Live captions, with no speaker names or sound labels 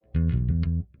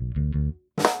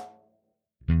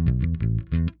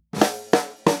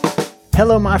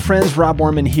Hello, my friends. Rob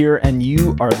Orman here, and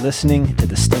you are listening to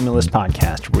the Stimulus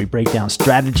Podcast, where we break down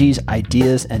strategies,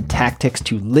 ideas, and tactics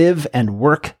to live and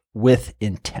work with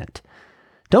intent.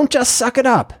 Don't just suck it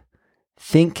up.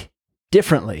 Think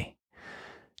differently.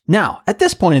 Now, at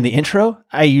this point in the intro,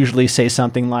 I usually say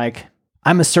something like,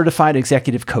 I'm a certified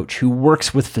executive coach who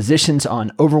works with physicians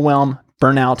on overwhelm,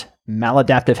 burnout,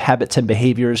 maladaptive habits and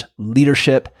behaviors,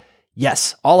 leadership.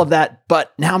 Yes, all of that,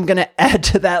 but now I'm going to add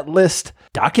to that list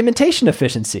documentation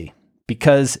efficiency,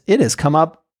 because it has come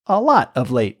up a lot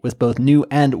of late with both new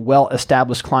and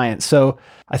well-established clients. So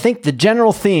I think the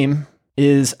general theme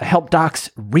is help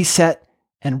docs reset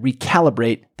and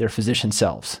recalibrate their physician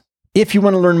selves. If you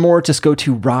want to learn more, just go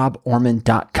to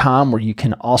roborman.com, where you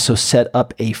can also set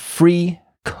up a free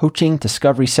coaching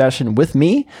discovery session with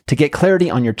me to get clarity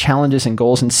on your challenges and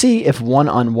goals and see if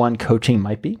one-on-one coaching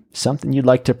might be something you'd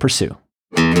like to pursue.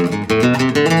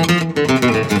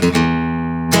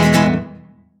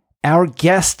 Our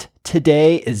guest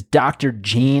today is Dr.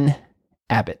 Gene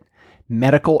Abbott,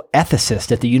 medical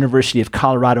ethicist at the University of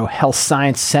Colorado Health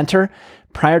Science Center.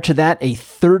 Prior to that, a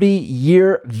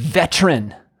 30-year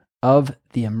veteran of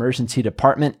the emergency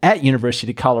department at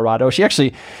University of Colorado. She has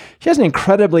an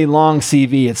incredibly long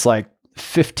CV. It's like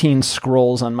 15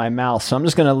 scrolls on my mouth, so I'm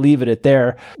just going to leave it at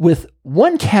there, with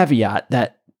one caveat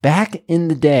that back in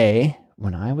the day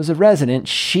when I was a resident,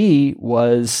 she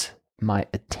was my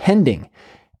attending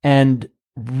and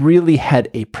really had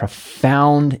a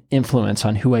profound influence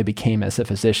on who I became as a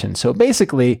physician. So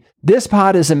basically, this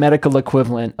pod is a medical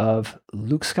equivalent of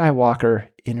Luke Skywalker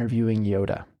interviewing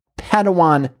Yoda.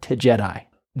 Padawan to Jedi.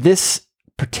 This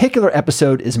particular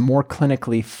episode is more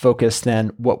clinically focused than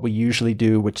what we usually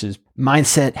do, which is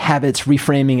mindset, habits,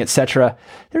 reframing, etc.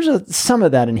 There's some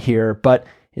of that in here, but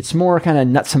it's more kind of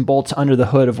nuts and bolts under the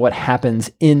hood of what happens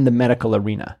in the medical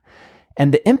arena.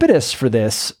 And the impetus for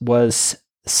this was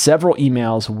several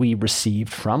emails we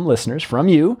received from listeners, from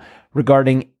you,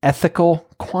 regarding ethical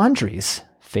quandaries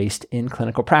faced in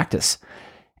clinical practice.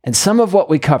 And some of what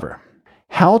we cover: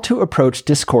 how to approach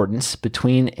discordance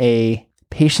between a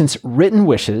patient's written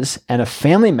wishes and a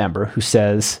family member who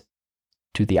says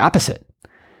to the opposite.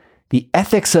 The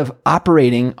ethics of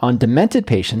operating on demented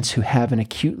patients who have an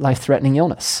acute life-threatening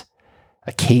illness.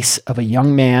 A case of a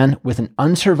young man with an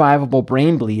unsurvivable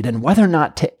brain bleed and whether or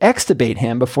not to extubate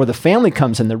him before the family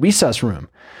comes in the resus room.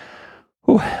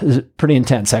 Ooh, it was pretty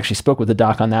intense. I actually spoke with the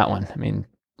doc on that one. I mean,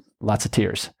 lots of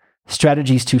tears.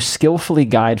 Strategies to skillfully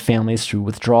guide families through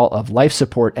withdrawal of life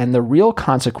support and the real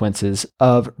consequences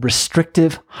of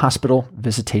restrictive hospital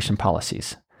visitation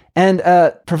policies. And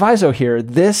proviso here,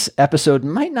 this episode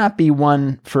might not be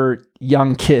one for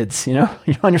young kids. You're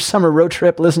on your summer road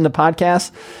trip, listen to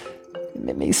podcasts.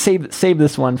 Maybe save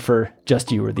this one for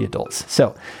just you or the adults.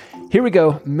 So here we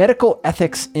go. Medical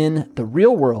ethics in the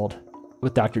real world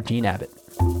with Dr. Gene Abbott.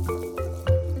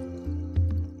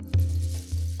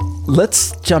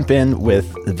 Let's jump in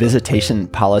with the visitation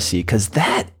policy, because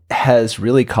that has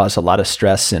really caused a lot of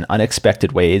stress in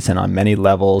unexpected ways and on many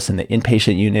levels in the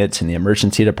inpatient units, in the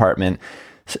emergency department.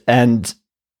 And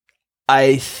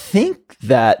I think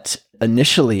that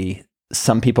initially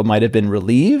some people might have been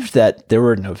relieved that there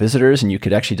were no visitors and you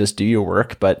could actually just do your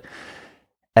work. But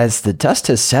as the dust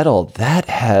has settled, that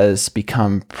has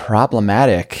become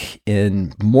problematic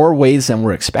in more ways than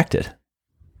were expected.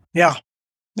 Yeah.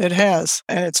 It has,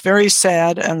 and it's very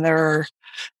sad. And there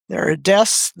are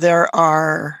deaths. There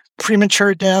are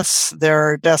premature deaths. There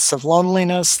are deaths of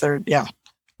loneliness.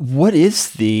 What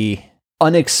is the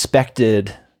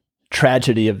unexpected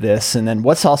tragedy of this, and then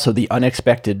what's also the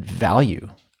unexpected value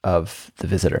of the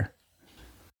visitor?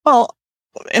 Well,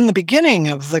 in the beginning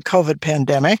of the COVID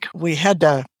pandemic, we had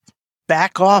to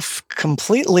back off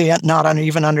completely, not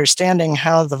even understanding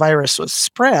how the virus was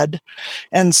spread.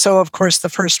 And so, of course, the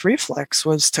first reflex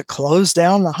was to close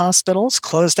down the hospitals,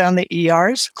 close down the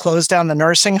ERs, close down the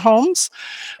nursing homes,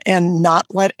 and not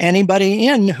let anybody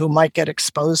in who might get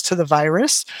exposed to the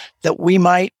virus that we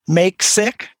might make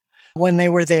sick when they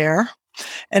were there.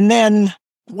 And then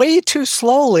way too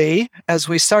slowly, as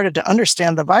we started to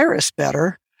understand the virus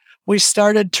better, we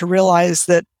started to realize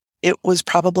that it was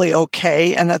probably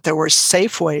okay and that there were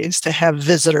safe ways to have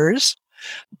visitors,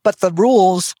 but the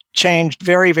rules changed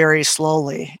very, very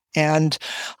slowly. And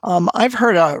I've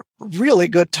heard a really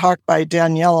good talk by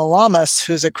Danielle Alamas,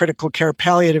 who's a critical care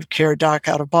palliative care doc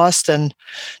out of Boston,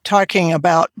 talking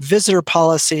about visitor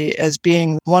policy as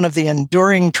being one of the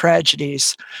enduring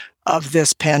tragedies of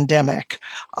this pandemic.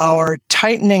 Our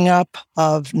tightening up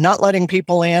of not letting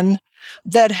people in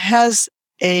that has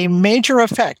a major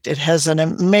effect. It has a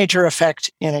major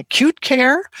effect in acute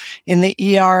care, in the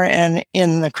ER, and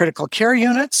in the critical care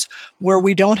units, where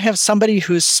we don't have somebody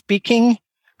who's speaking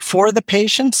for the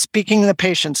patient, speaking the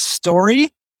patient's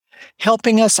story,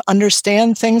 helping us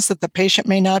understand things that the patient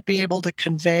may not be able to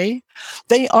convey.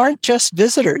 They aren't just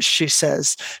visitors, she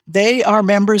says. They are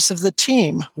members of the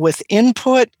team with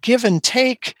input, give and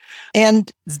take,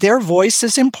 and their voice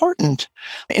is important.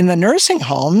 In the nursing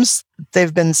homes,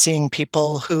 they've been seeing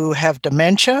people who have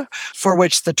dementia, for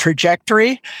which the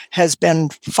trajectory has been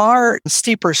far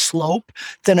steeper slope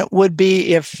than it would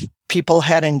be if people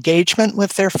had engagement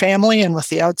with their family and with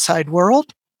the outside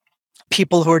world.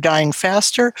 People who are dying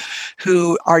faster,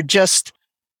 who are just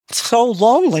so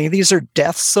lonely. These are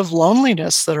deaths of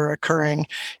loneliness that are occurring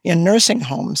in nursing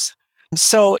homes.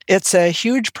 So it's a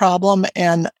huge problem.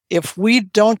 And if we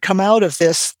don't come out of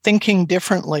this thinking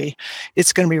differently,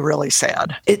 it's going to be really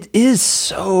sad. It is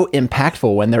so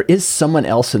impactful when there is someone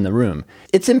else in the room.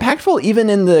 It's impactful even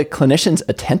in the clinician's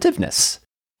attentiveness.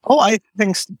 Oh, I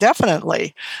think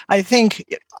definitely. I think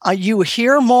you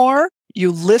hear more.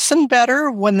 You listen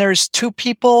better when there's two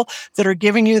people that are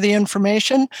giving you the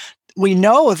information. We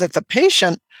know that the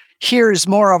patient hears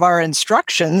more of our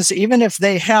instructions, even if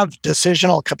they have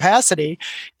decisional capacity,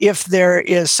 if there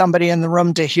is somebody in the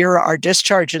room to hear our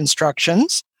discharge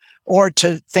instructions or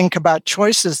to think about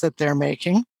choices that they're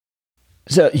making.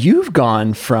 So you've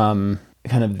gone from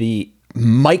kind of the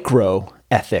micro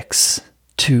ethics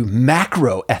to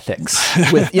macro ethics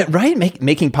with, right?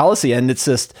 Making policy. And it's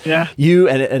just you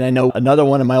and I know another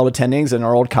one of my old attendings and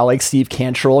our old colleague, Steve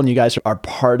Cantrell, and you guys are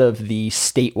part of the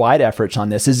statewide efforts on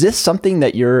this. Is this something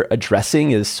that you're addressing?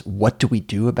 Is what do we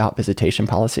do about visitation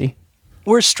policy?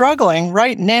 We're struggling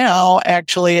right now.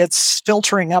 Actually, it's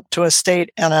filtering up to a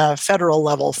state and a federal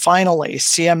level. Finally,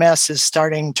 CMS is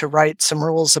starting to write some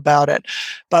rules about it.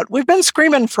 But we've been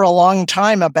screaming for a long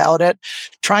time about it,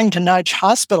 trying to nudge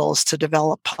hospitals to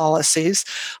develop policies.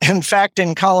 In fact,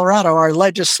 in Colorado, our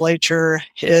legislature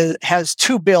has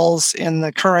two bills in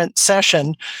the current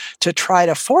session to try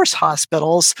to force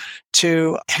hospitals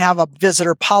to have a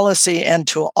visitor policy and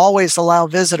to always allow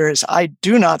visitors. I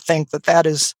do not think that that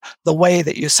is the way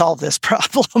that you solve this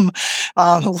problem.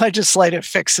 Legislative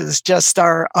fixes just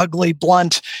are ugly,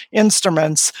 blunt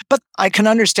instruments, but I can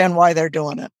understand why they're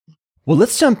doing it. Well,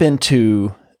 let's jump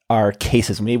into our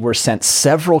cases. We were sent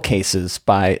several cases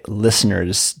by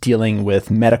listeners dealing with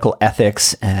medical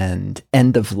ethics and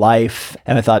end of life.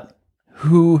 And I thought,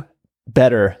 who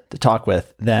better to talk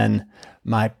with than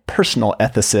my personal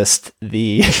ethicist,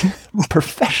 the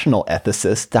professional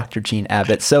ethicist, Dr. Gene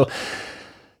Abbott. So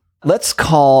let's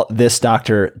call this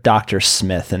doctor Dr.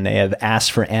 Smith, and they have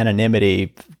asked for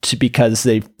anonymity because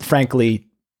they frankly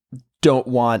don't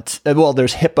want, well,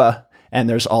 there's HIPAA, and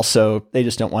there's also, they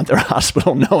just don't want their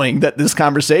hospital knowing that this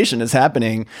conversation is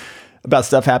happening about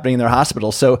stuff happening in their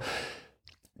hospital. So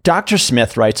Dr.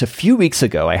 Smith writes, a few weeks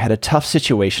ago, I had a tough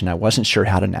situation I wasn't sure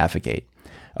how to navigate.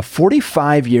 A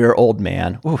 45-year-old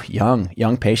man,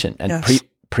 young patient, and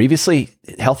previously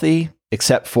healthy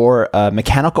except for a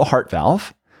mechanical heart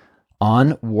valve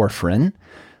on warfarin,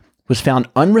 was found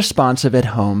unresponsive at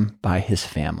home by his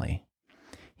family.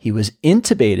 He was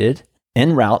intubated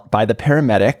en route by the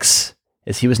paramedics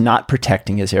as he was not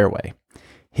protecting his airway.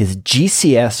 His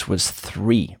GCS was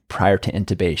 3 prior to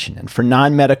intubation. And for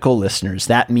non-medical listeners,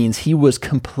 that means he was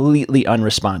completely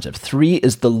unresponsive. 3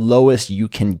 is the lowest you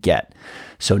can get.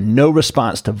 So no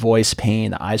response to voice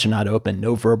pain, the eyes are not open,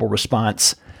 no verbal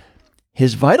response.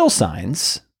 His vital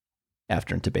signs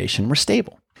after intubation were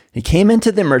stable. He came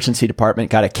into the emergency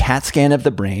department, got a CAT scan of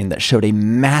the brain that showed a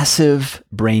massive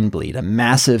brain bleed, a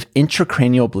massive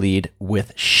intracranial bleed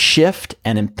with shift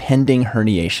and impending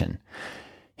herniation.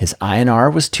 His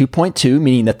INR was 2.2,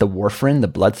 meaning that the warfarin, the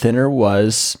blood thinner,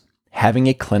 was having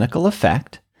a clinical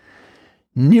effect.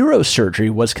 Neurosurgery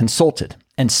was consulted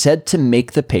and said to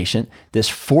make the patient,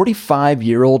 this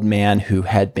 45-year-old man who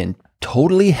had been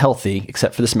totally healthy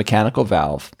except for this mechanical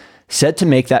valve, said to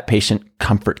make that patient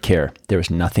comfort care. There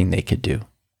was nothing they could do.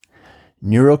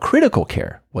 Neurocritical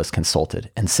care was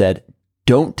consulted and said,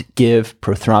 don't give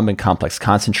prothrombin complex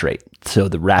concentrate, so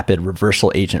the rapid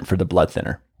reversal agent for the blood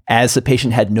thinner, as the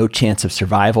patient had no chance of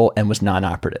survival and was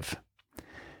non-operative.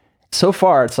 So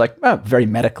far, it's like, very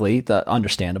medically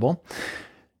understandable.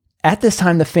 At this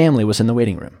time, the family was in the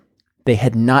waiting room. They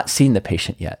had not seen the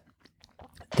patient yet.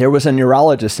 There was a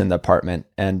neurologist in the department,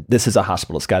 and this is a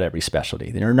hospital, it's got every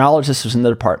specialty. The neurologist was in the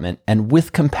department and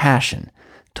with compassion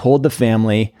told the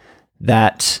family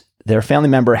that their family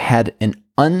member had an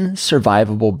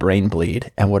unsurvivable brain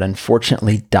bleed and would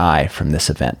unfortunately die from this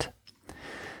event.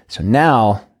 So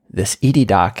now This ED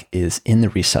doc is in the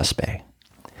resus bay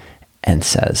and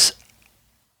says,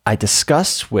 I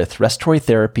discussed with respiratory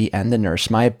therapy and the nurse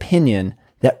my opinion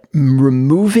that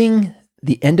removing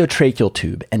the endotracheal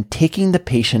tube and taking the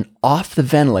patient off the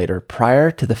ventilator prior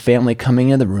to the family coming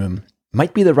in the room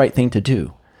might be the right thing to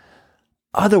do.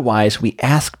 Otherwise, we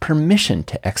ask permission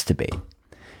to extubate.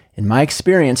 In my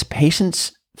experience,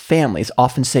 patients' families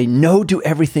often say, no, do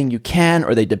everything you can,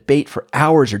 or they debate for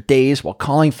hours or days while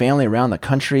calling family around the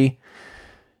country.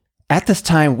 At this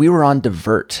time, we were on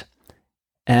divert,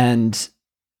 and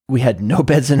we had no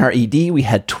beds in our ED. We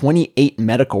had 28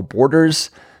 medical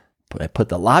boarders, but I put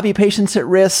the lobby patients at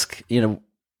risk.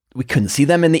 We couldn't see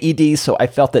them in the ED, so I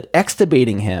felt that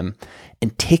extubating him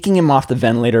and taking him off the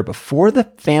ventilator before the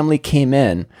family came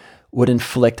in would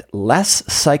inflict less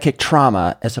psychic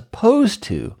trauma as opposed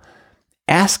to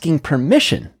asking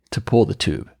permission to pull the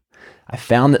tube. I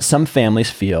found that some families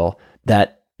feel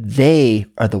that they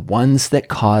are the ones that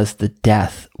cause the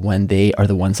death when they are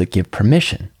the ones that give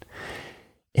permission.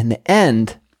 In the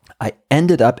end, I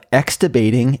ended up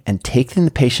extubating and taking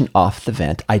the patient off the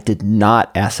vent. I did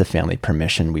not ask the family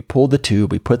permission. We pulled the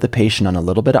tube, we put the patient on a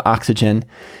little bit of oxygen.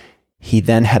 He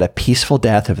then had a peaceful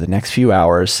death over the next few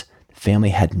hours. The family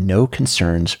had no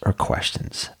concerns or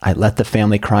questions. I let the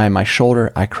family cry on my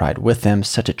shoulder. I cried with them.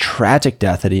 Such a tragic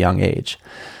death at a young age.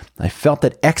 I felt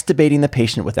that extubating the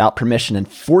patient without permission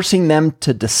and forcing them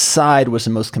to decide was the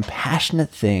most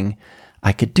compassionate thing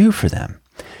I could do for them.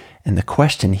 And the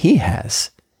question he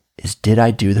has is, did I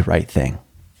do the right thing?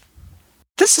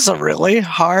 This is a really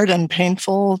hard and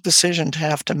painful decision to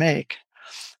have to make.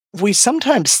 We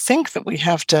sometimes think that we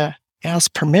have to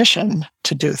ask permission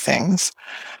to do things,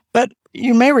 but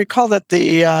you may recall that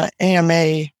the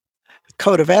AMA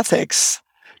Code of Ethics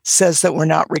says that we're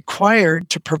not required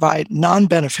to provide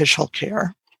non-beneficial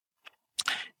care,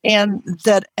 and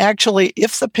that actually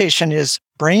if the patient is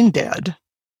brain dead,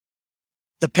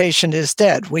 the patient is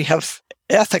dead. We have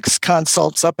ethics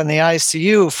consults up in the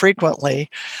ICU frequently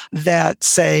that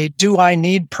say, do I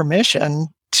need permission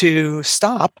to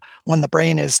stop when the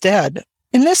brain is dead?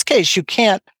 In this case, you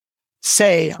can't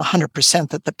say 100%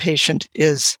 that the patient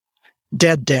is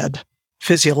dead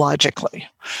physiologically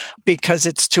because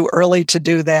it's too early to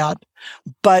do that.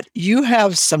 But you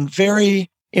have some very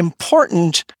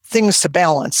important things to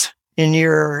balance in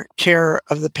your care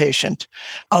of the patient,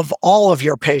 of all of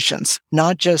your patients,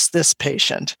 not just this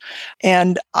patient.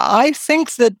 And I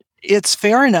think that it's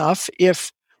fair enough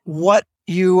if what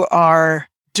you are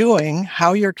doing,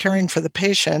 how you're caring for the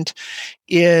patient,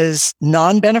 is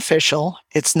non-beneficial.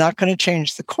 It's not going to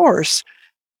change the course.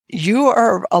 You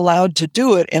are allowed to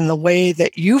do it in the way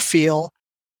that you feel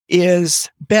is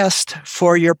best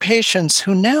for your patients,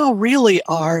 who now really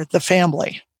are the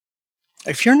family.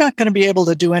 If you're not going to be able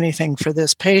to do anything for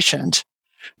this patient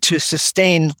to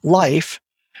sustain life,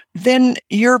 then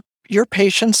your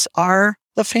patients are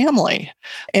the family.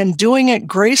 And doing it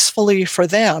gracefully for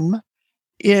them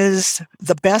is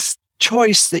the best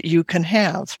choice that you can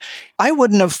have. I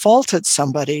wouldn't have faulted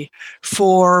somebody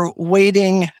for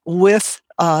waiting with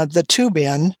the tube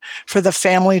in for the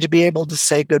family to be able to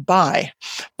say goodbye,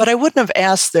 but I wouldn't have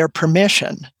asked their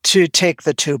permission to take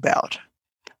the tube out.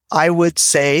 I would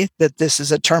say that this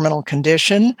is a terminal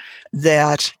condition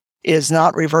that is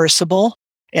not reversible,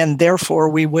 and therefore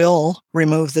we will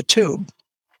remove the tube.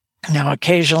 Now,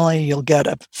 occasionally you'll get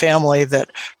a family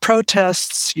that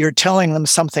protests. You're telling them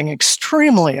something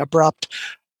extremely abrupt,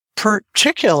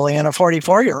 particularly in a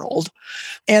 44-year-old.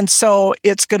 And so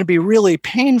it's going to be really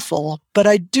painful. But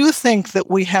I do think that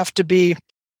we have to be,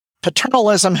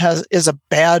 paternalism is a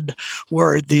bad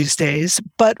word these days,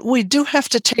 but we do have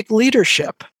to take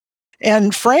leadership.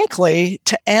 And frankly,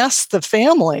 to ask the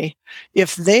family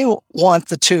if they want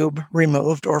the tube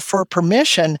removed or for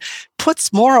permission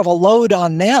puts more of a load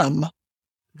on them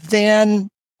than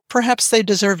perhaps they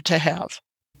deserve to have.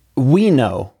 We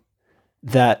know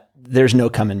that there's no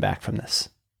coming back from this.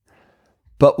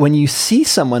 But when you see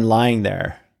someone lying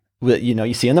there,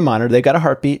 you see on the monitor, they've got a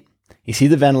heartbeat, you see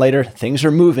the ventilator, things are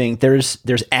moving, there's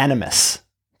animus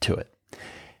to it.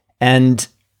 And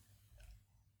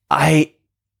I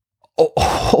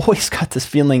always got this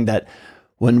feeling that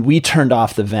when we turned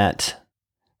off the vent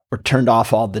or turned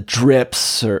off all the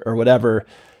drips or whatever,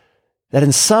 that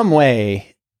in some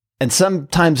way, and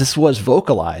sometimes this was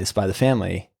vocalized by the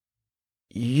family,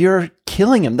 you're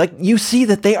killing them. Like, you see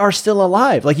that they are still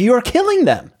alive. Like, you are killing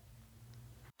them.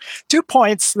 2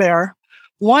 points there.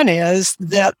 One is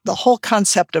that the whole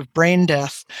concept of brain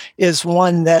death is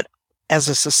one that as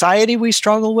a society we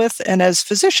struggle with, and as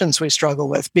physicians we struggle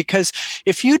with. Because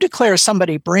if you declare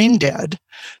somebody brain dead,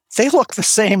 they look the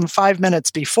same 5 minutes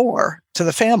before to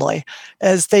the family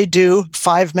as they do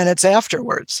 5 minutes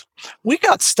afterwards. We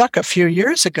got stuck a few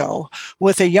years ago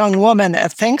with a young woman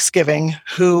at Thanksgiving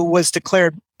who was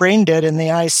declared brain dead in the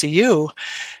ICU.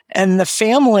 And the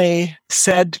family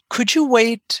said, could you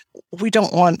wait? We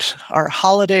don't want our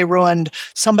holiday ruined.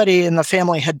 Somebody in the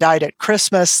family had died at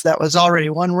Christmas. That was already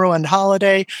one ruined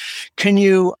holiday. Can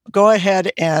you go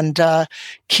ahead and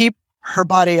keep her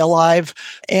body alive?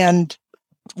 And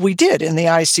we did in the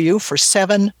ICU for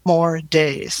 7 more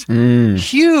days.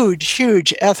 Huge,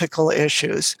 huge ethical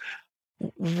issues.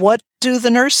 What do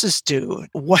the nurses do?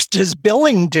 What does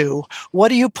billing do? What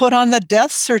do you put on the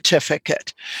death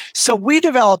certificate? So we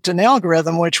developed an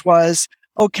algorithm which was,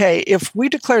 okay, if we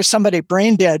declare somebody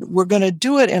brain dead, we're going to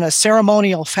do it in a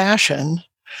ceremonial fashion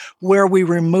where we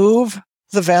remove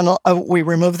the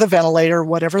ventilator,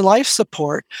 whatever life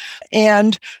support,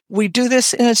 and we do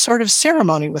this in a sort of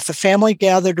ceremony with the family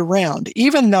gathered around,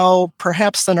 even though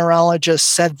perhaps the neurologist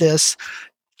said this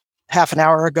half an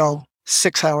hour ago,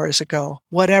 6 hours ago,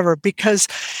 whatever, because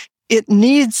it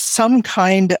needs some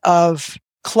kind of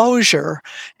closure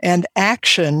and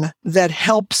action that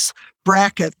helps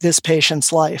bracket this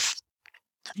patient's life.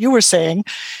 You were saying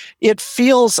it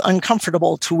feels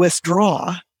uncomfortable to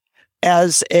withdraw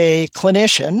as a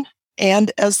clinician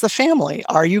and as the family.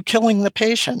 Are you killing the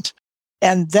patient?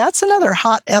 And that's another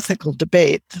hot ethical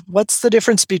debate. What's the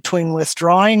difference between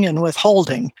withdrawing and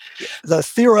withholding? The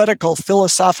theoretical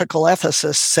philosophical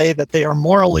ethicists say that they are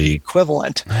morally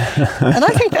equivalent. And I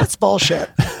think that's bullshit.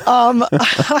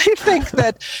 I think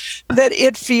that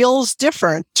it feels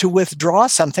different to withdraw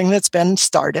something that's been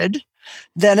started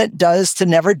than it does to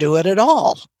never do it at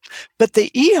all. But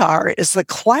the ER is the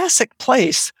classic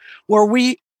place where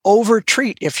we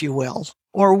overtreat, if you will,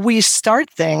 or we start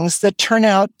things that turn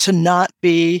out to not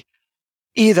be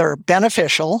either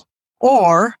beneficial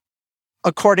or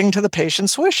according to the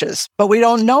patient's wishes, but we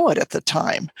don't know it at the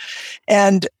time.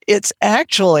 And it's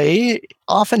actually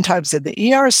oftentimes in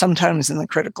the ER, sometimes in the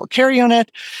critical care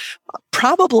unit,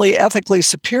 probably ethically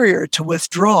superior to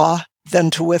withdraw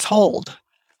than to withhold.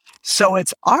 So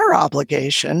it's our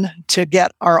obligation to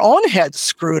get our own heads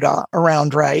screwed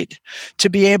around right, to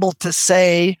be able to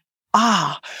say,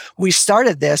 we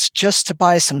started this just to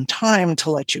buy some time to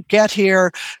let you get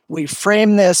here. We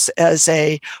frame this as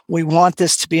we want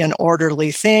this to be an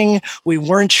orderly thing. We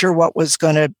weren't sure what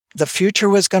the future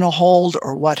was going to hold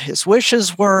or what his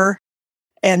wishes were.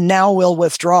 And now we'll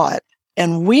withdraw it.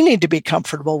 And we need to be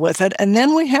comfortable with it. And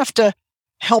then we have to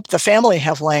help the family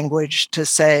have language to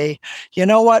say, you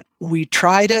know what, we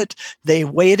tried it. They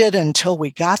waited until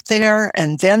we got there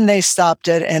and then they stopped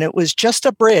it. And it was just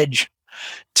a bridge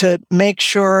to make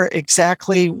sure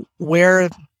exactly where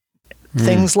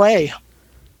things lay.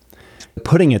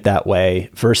 Putting it that way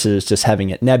versus just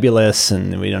having it nebulous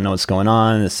and we don't know what's going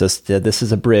on. It's just, this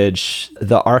is a bridge.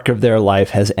 The arc of their life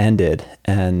has ended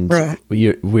and right.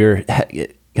 we're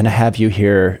going to have you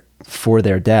here for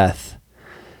their death.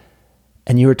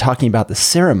 And you were talking about the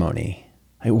ceremony.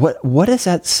 What is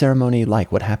that ceremony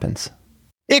like? What happens?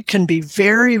 It can be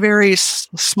very, very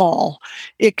small.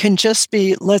 It can just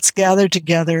be, let's gather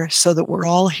together so that we're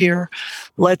all here.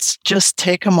 Let's just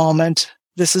take a moment.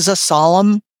 This is a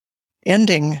solemn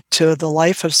ending to the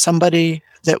life of somebody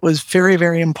that was very,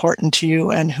 very important to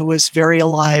you and who was very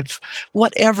alive,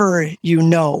 whatever you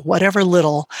know, whatever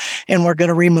little, and we're going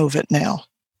to remove it now.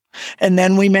 And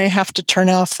then we may have to turn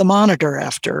off the monitor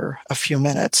after a few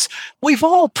minutes. We've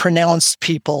all pronounced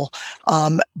people,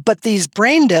 but these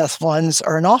brain death ones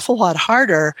are an awful lot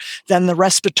harder than the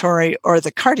respiratory or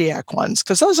the cardiac ones,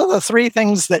 because those are the 3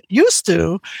 things that used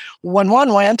to, when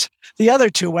one went, the other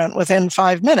 2 went within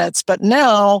 5 minutes, but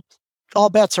now all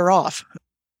bets are off.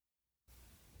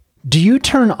 Do you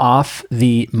turn off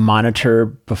the monitor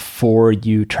before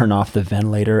you turn off the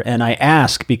ventilator? And I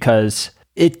ask because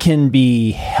it can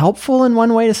be helpful in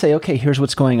one way to say, okay, here's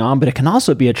what's going on, but it can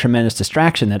also be a tremendous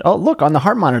distraction that, oh, look, on the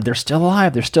heart monitor, they're still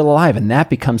alive. And that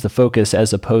becomes the focus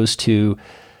as opposed to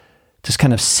just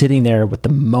kind of sitting there with the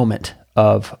moment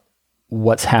of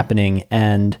what's happening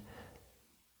and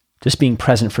just being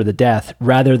present for the death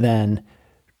rather than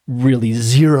really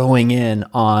zeroing in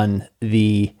on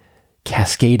the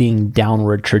cascading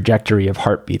downward trajectory of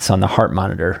heartbeats on the heart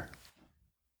monitor.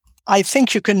 I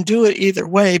think you can do it either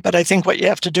way, but I think what you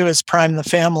have to do is prime the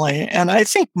family. And I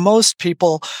think most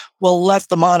people will let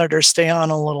the monitor stay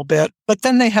on a little bit, but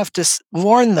then they have to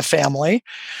warn the family.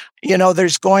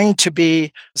 there's going to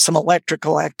be some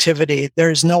electrical activity.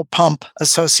 There's no pump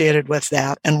associated with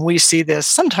that. And we see this.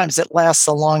 Sometimes it lasts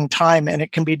a long time and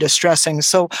it can be distressing.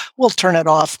 So we'll turn it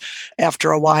off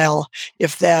after a while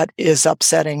if that is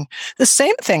upsetting. The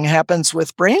same thing happens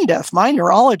with brain death. My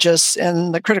neurologists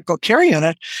in the critical care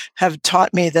unit have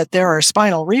taught me that there are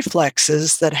spinal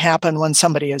reflexes that happen when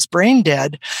somebody is brain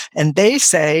dead. And they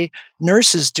say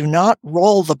nurses do not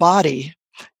roll the body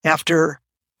after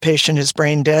patient is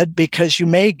brain dead because you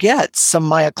may get some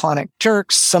myoclonic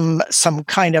jerks, some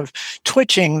kind of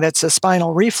twitching that's a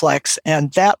spinal reflex,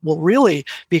 and that will really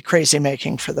be crazy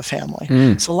making for the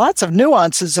family. So lots of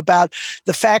nuances about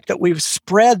the fact that we've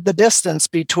spread the distance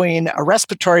between a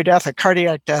respiratory death, a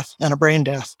cardiac death, and a brain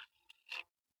death.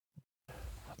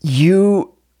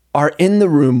 You are in the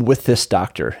room with this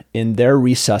doctor in their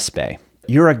resus bay.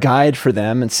 You're a guide for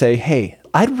them and say, hey,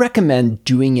 I'd recommend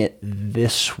doing it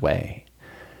this way.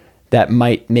 That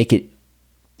might make it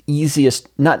easiest,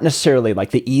 not necessarily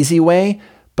like the easy way,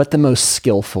 but the most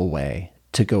skillful way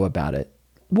to go about it.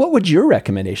 What would your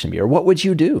recommendation be, or what would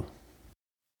you do?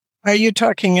 Are you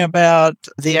talking about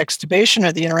the extubation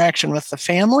or the interaction with the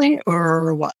family,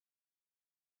 or what?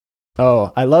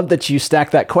 Oh, I love that you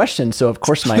stacked that question. So of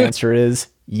course my answer is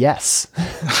yes,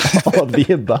 all of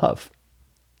the above.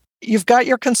 You've got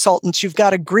your consultants, you've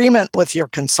got agreement with your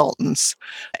consultants,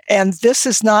 and this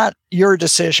is not your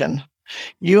decision.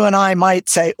 You and I might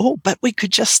say, oh, but we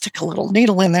could just stick a little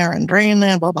needle in there and drain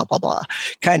that, blah, blah, blah, blah,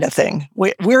 kind of thing.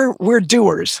 We're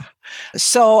doers.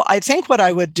 So I think what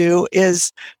I would do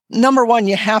is, number one,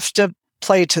 you have to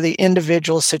play to the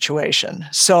individual situation.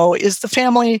 So is the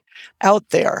family out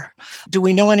there? Do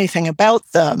we know anything about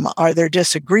them? Are there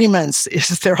disagreements?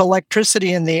 Is there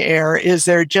electricity in the air? Is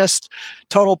there just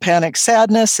total panic,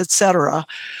 sadness, etc.?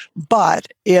 But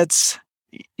it's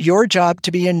your job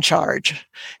to be in charge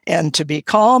and to be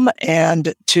calm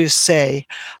and to say,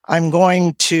 I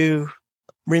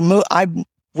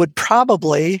would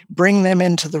probably bring them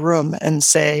into the room and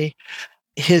say,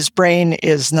 his brain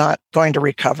is not going to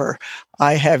recover.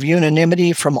 I have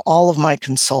unanimity from all of my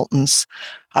consultants.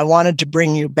 I wanted to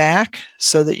bring you back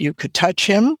so that you could touch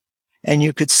him and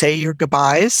you could say your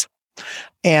goodbyes.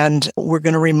 And we're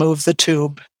going to remove the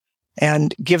tube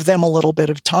and give them a little bit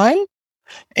of time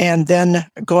and then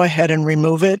go ahead and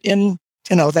remove it in,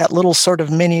 that little sort of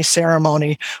mini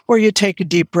ceremony where you take a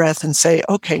deep breath and say,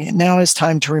 okay, now is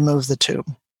time to remove the tube.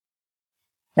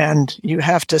 And you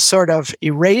have to sort of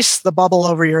erase the bubble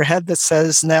over your head that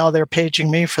says, now they're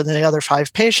paging me for the other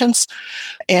 5 patients.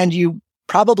 And you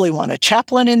probably want a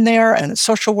chaplain in there and a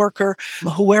social worker,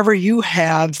 whoever you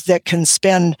have that can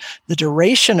spend the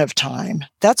duration of time.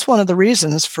 That's one of the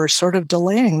reasons for sort of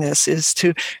delaying this, is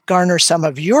to garner some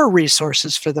of your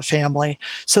resources for the family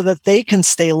so that they can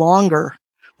stay longer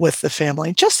with the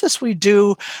family, just as we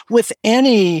do with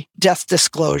any death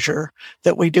disclosure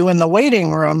that we do in the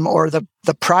waiting room or the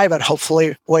private,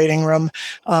 hopefully, waiting room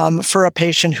for a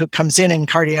patient who comes in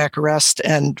cardiac arrest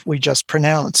and we just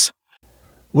pronounce.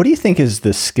 What do you think is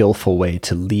the skillful way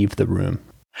to leave the room?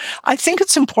 I think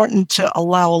it's important to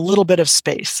allow a little bit of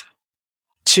space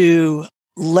to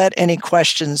let any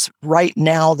questions right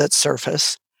now that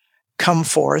surface come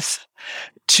forth,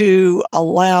 to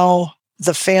allow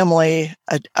the family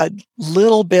a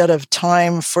little bit of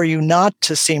time for you not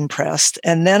to seem pressed.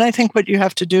 And then I think what you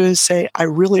have to do is say, I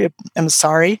really am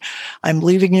sorry. I'm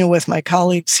leaving you with my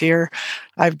colleagues here.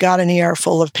 I've got an ER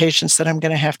full of patients that I'm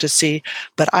going to have to see,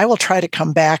 but I will try to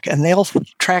come back and they'll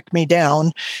track me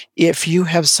down if you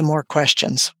have some more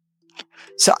questions.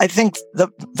 So I think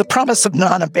the promise of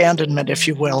non-abandonment, if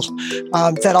you will,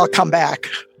 that I'll come back.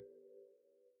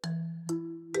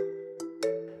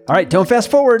 All right, don't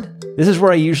fast forward. This is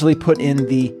where I usually put in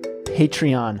the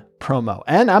Patreon promo,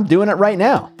 and I'm doing it right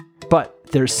now. But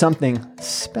there's something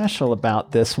special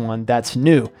about this one that's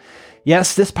new.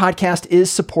 Yes, this podcast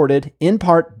is supported in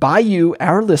part by you,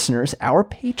 our listeners, our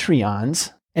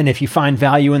Patreons. And if you find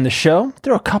value in the show,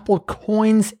 there are a couple of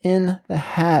coins in the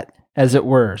hat, as it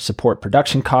were. Support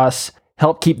production costs,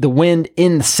 help keep the wind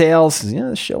in the sails.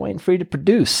 The show ain't free to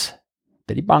produce.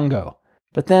 Bitty bongo.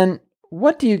 But then,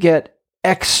 what do you get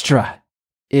extra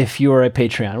if you're a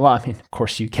Patreon? Well, of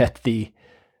course, you get the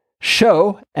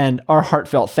show and our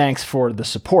heartfelt thanks for the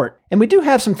support. And we do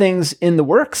have some things in the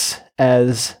works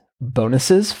as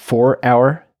bonuses for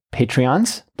our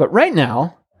Patreons. But right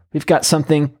now, we've got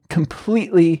something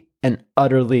completely and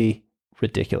utterly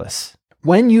ridiculous.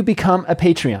 When you become a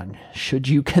Patreon, should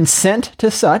you consent to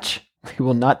such, we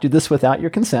will not do this without your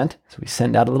consent. So we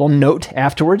send out a little note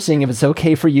afterwards saying if it's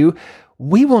okay for you,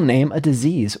 we will name a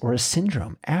disease or a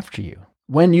syndrome after you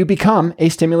when you become a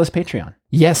Stimulus Patreon.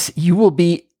 Yes, you will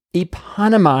be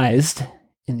eponymized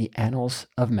in the annals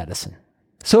of medicine.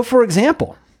 So, for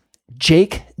example,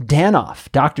 Jake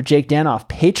Danoff, Dr. Jake Danoff,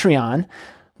 Patreon,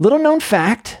 little known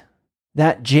fact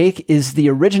that Jake is the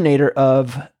originator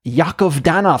of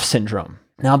Yakov-Danoff syndrome.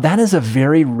 Now, that is a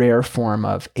very rare form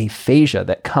of aphasia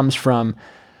that comes from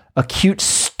acute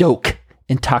stoke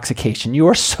intoxication. You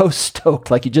are so stoked,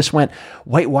 like you just went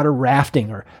whitewater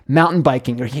rafting or mountain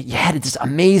biking, or you had this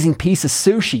amazing piece of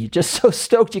sushi. You're just so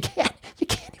stoked you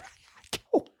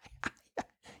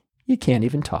can't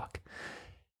even talk.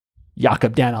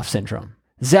 Yakov-Danoff syndrome.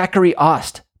 Zachary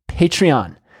Ost,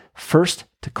 Patreon, first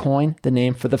to coin the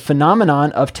name for the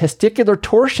phenomenon of testicular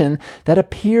torsion that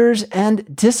appears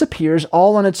and disappears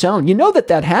all on its own. You know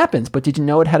that happens, but did you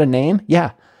know it had a name?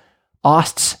 Yeah,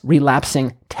 Ost's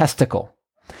relapsing testicle.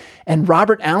 And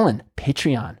Robert Allen,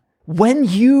 Patreon. When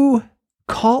you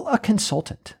call a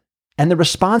consultant and the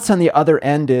response on the other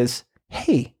end is,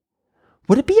 hey,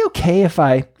 would it be okay if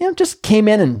I just came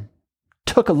in and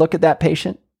took a look at that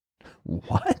patient?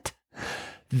 What?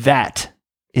 That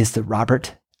is the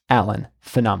Robert Allen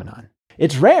phenomenon.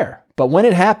 It's rare, but when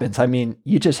it happens,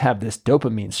 you just have this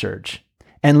dopamine surge.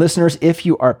 And listeners, if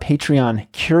you are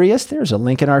Patreon curious, there's a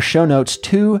link in our show notes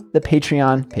to the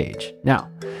Patreon page. Now,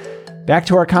 back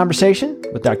to our conversation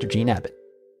with Dr. Gene Abbott.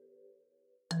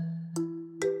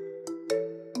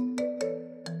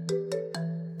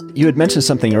 You had mentioned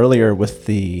something earlier with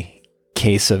the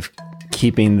case of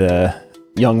keeping the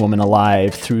young woman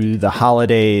alive through the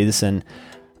holidays, and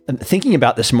thinking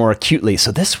about this more acutely.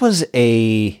 So this was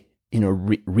a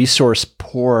resource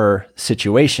poor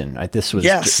situation, right? This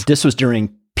was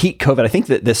during peak COVID. I think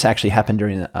that this actually happened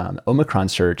during the Omicron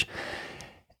surge.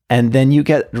 And then you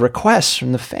get requests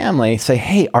from the family say,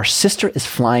 hey, our sister is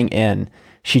flying in.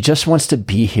 She just wants to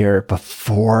be here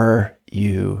before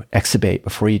you extubate,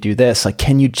 before you do this. Like,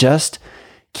 can you just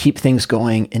keep things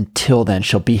going until then?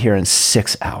 She'll be here in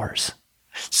 6 hours.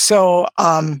 So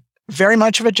very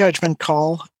much of a judgment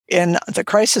call. In the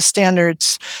crisis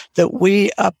standards that we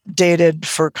updated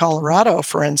for Colorado,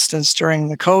 for instance, during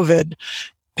the COVID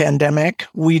pandemic,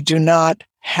 we do not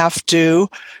have to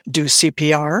do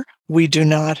CPR. We do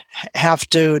not have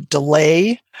to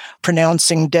delay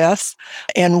pronouncing death.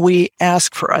 And we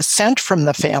ask for assent from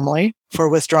the family for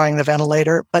withdrawing the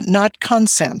ventilator, but not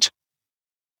consent.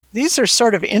 These are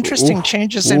sort of interesting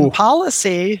changes in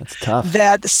policy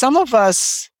that some of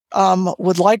us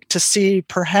would like to see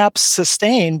perhaps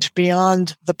sustained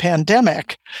beyond the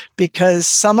pandemic, because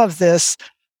some of this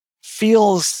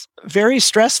feels very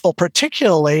stressful,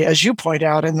 particularly, as you point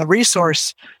out, in the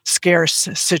resource scarce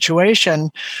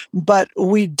situation. But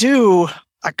we do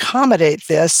accommodate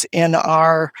this in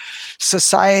our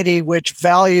society, which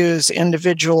values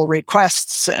individual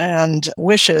requests and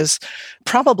wishes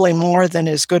probably more than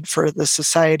is good for the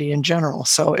society in general.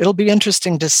 So it'll be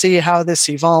interesting to see how this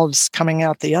evolves coming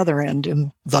out the other end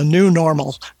in the new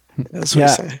normal, as we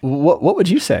say. What would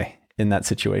you say in that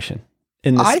situation,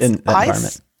 in that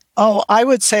environment? I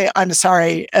would say, I'm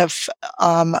sorry, if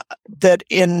that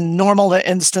in normal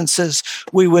instances,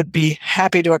 we would be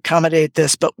happy to accommodate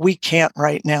this, but we can't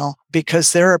right now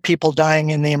because there are people dying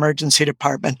in the emergency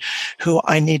department who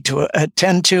I need to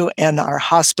attend to, and our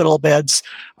hospital beds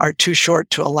are too short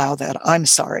to allow that. I'm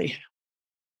sorry.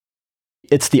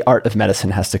 It's the art of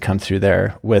medicine has to come through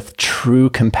there with true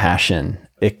compassion.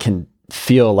 It can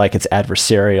feel like it's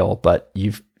adversarial, but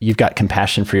you've got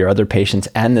compassion for your other patients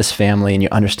and this family, and you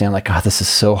understand, like, God, this is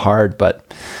so hard,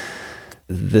 but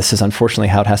this is unfortunately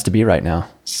how it has to be right now.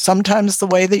 Sometimes the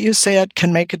way that you say it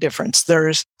can make a difference.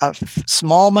 There's a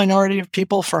small minority of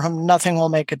people for whom nothing will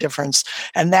make a difference,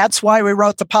 and that's why we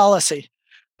wrote the policy.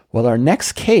 Well, our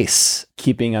next case,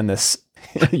 keeping on this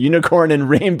unicorn and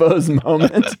rainbows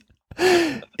moment,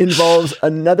 involves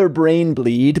another brain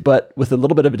bleed, but with a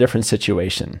little bit of a different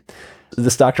situation.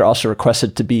 This doctor also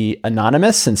requested to be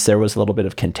anonymous since there was a little bit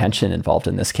of contention involved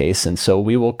in this case. And so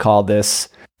we will call this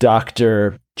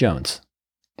Dr. Jones.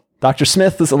 Dr.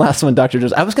 Smith is the last one, Dr.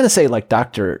 Jones. I was going to say like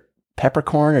Dr.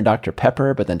 Peppercorn or Dr.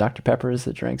 Pepper, but then Dr. Pepper is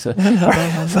the drink. So I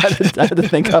had to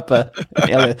think up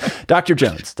Dr.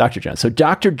 Jones. Dr. Jones. So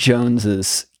Dr.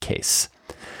 Jones's case.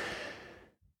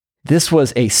 This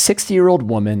was a 60-year-old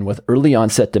woman with early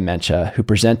onset dementia who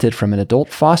presented from an adult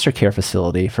foster care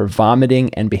facility for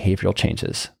vomiting and behavioral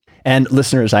changes. And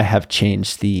listeners, I have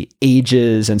changed the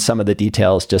ages and some of the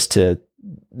details just to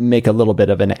make a little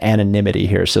bit of an anonymity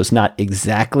here. So it's not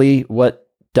exactly what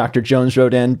Dr. Jones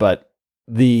wrote in, but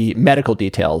the medical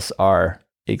details are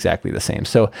exactly the same.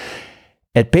 So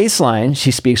at baseline,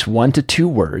 she speaks 1 to 2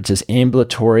 words, is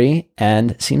ambulatory,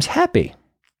 and seems happy.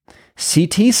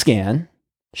 CT scan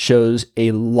shows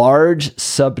a large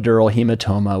subdural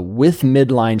hematoma with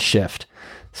midline shift.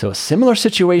 So a similar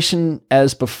situation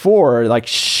as before, like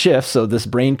shift. So this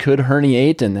brain could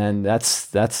herniate and then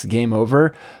that's game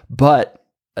over. But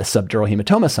a subdural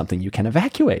hematoma is something you can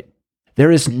evacuate.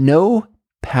 There is no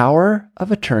power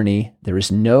of attorney. There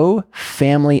is no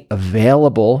family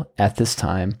available at this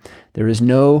time. There is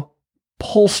no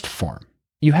pulsed form.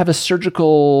 You have a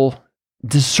surgical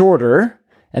disorder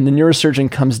and the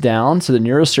neurosurgeon comes down. So the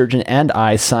neurosurgeon and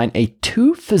I sign a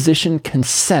 2-physician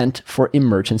consent for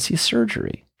emergency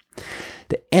surgery.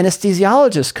 The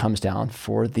anesthesiologist comes down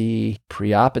for the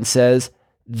pre-op and says,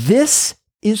 "This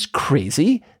is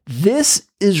crazy. This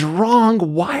is wrong.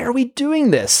 Why are we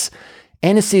doing this?"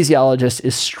 Anesthesiologist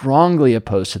is strongly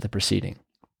opposed to the proceeding.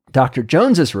 Dr.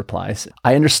 Jones's replies,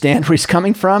 "I understand where he's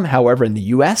coming from. However, in the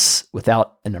US,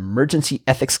 without an emergency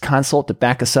ethics consult to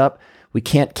back us up, we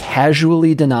can't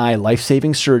casually deny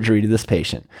life-saving surgery to this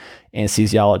patient."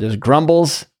 Anesthesiologist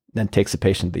grumbles, then takes the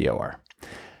patient to the OR.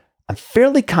 I'm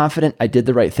fairly confident I did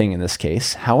the right thing in this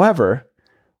case. However,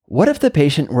 what if the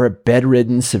patient were a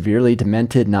bedridden, severely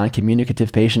demented,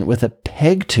 non-communicative patient with a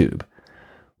PEG tube?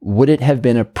 Would it have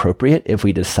been appropriate if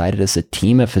we decided as a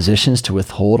team of physicians to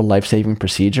withhold a life-saving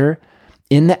procedure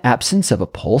in the absence of a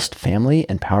pulsed family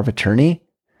and power of attorney?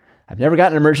 I've never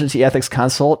gotten an emergency ethics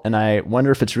consult, and I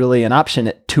wonder if it's really an option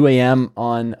at 2 a.m.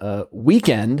 on a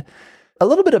weekend. A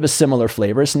little bit of a similar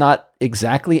flavor. It's not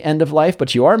exactly end of life,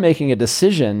 but you are making a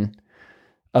decision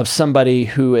of somebody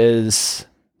who is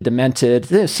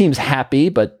demented, seems happy,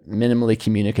 but minimally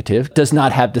communicative, does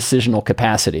not have decisional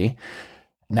capacity,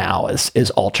 now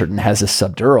is altered and has a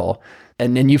subdural.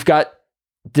 And then you've got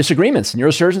disagreements.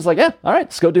 Neurosurgeon's like, yeah, all right,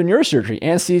 let's go do neurosurgery.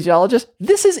 Anesthesiologist,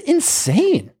 this is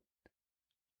insane.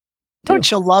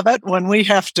 Don't you love it when we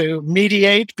have to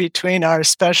mediate between our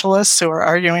specialists who are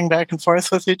arguing back and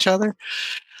forth with each other?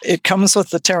 It comes with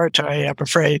the territory, I'm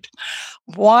afraid.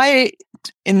 Why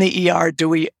in the ER do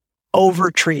we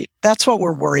overtreat? That's what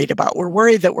we're worried about. We're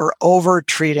worried that we're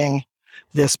overtreating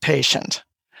this patient.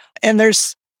 And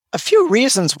there's a few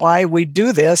reasons why we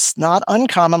do this, not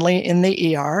uncommonly in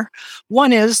the ER.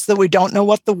 One is that we don't know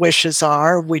what the wishes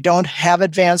are. We don't have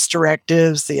advanced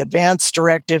directives. The advanced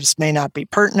directives may not be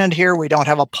pertinent here. We don't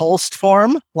have a pulsed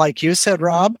form, like you said,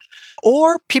 Rob.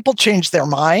 Or people change their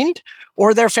mind,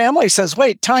 or their family says,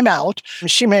 wait, time out.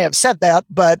 She may have said that,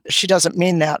 but she doesn't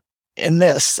mean that in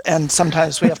this. And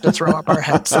sometimes we have to throw up our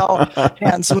heads.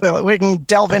 And so we can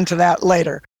delve into that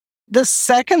later. The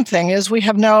second thing is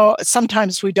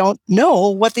sometimes we don't know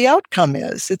what the outcome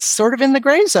is. It's sort of in the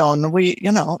gray zone.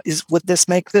 Would this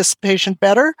make this patient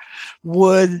better?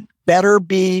 Would better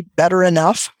be better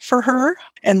enough for her?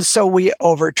 And so we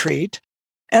overtreat.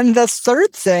 And the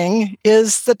third thing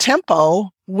is the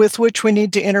tempo with which we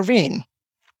need to intervene.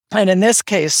 And in this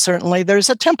case, certainly there's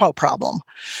a tempo problem.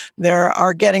 There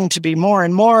are getting to be more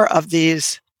and more of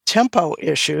these tempo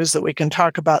issues that we can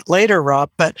talk about later, Rob,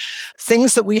 but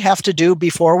things that we have to do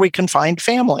before we can find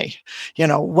family,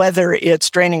 whether it's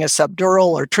draining a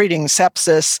subdural or treating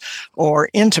sepsis or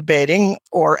intubating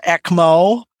or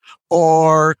ECMO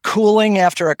or cooling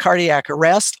after a cardiac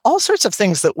arrest, all sorts of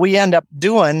things that we end up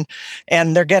doing,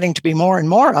 and they're getting to be more and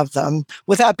more of them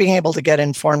without being able to get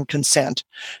informed consent.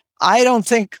 I don't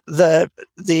think the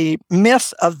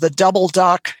myth of the double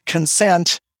doc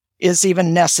consent is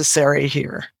even necessary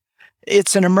here.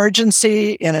 It's an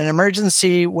emergency. In an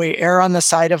emergency, we err on the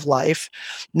side of life.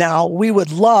 Now, we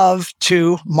would love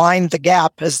to mind the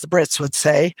gap, as the Brits would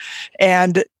say,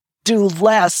 and do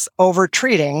less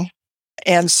over-treating,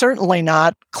 and certainly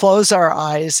not close our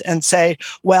eyes and say,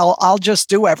 well, I'll just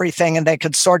do everything and they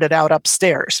can sort it out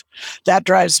upstairs. That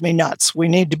drives me nuts. We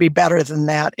need to be better than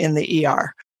that in the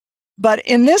ER. But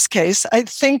in this case, I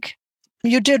think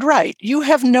you did right. You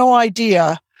have no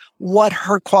idea what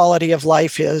her quality of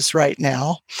life is right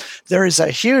now. There is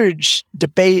a huge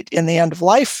debate in the end of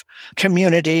life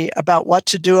community about what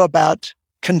to do about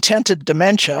contented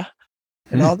dementia.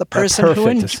 The person who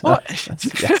enjoys.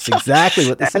 That's exactly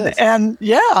what this is. And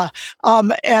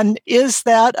is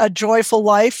that a joyful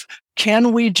life?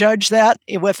 Can we judge that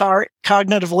with our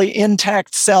cognitively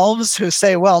intact selves who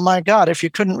say, well, my God, if you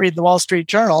couldn't read the Wall Street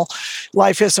Journal,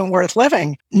 life isn't worth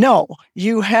living? No,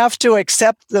 you have to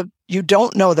accept you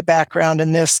don't know the background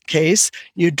in this case.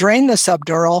 You drain the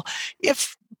subdural.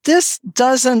 If this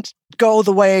doesn't go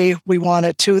the way we want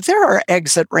it to, there are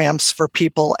exit ramps for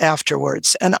people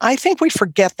afterwards. And I think we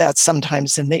forget that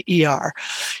sometimes in the ER.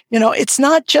 It's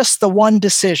not just the one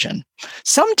decision.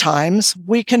 Sometimes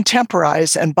we can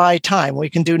temporize and buy time. We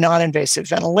can do non-invasive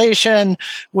ventilation.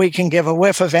 We can give a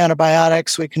whiff of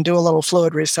antibiotics. We can do a little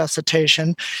fluid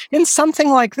resuscitation. In something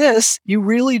like this, you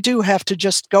really do have to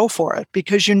just go for it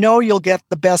because you'll get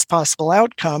the best possible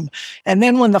outcome. And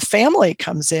then when the family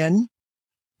comes in,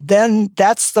 then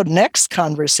that's the next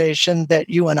conversation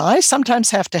that you and I sometimes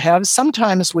have to have.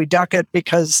 Sometimes we duck it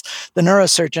because the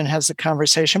neurosurgeon has the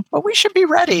conversation, but we should be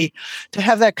ready to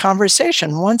have that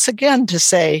conversation once again to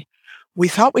say, we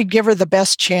thought we'd give her the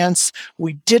best chance.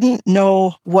 We didn't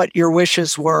know what your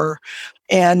wishes were,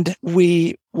 and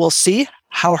we will see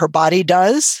how her body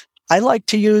does. I like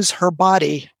to use her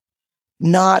body,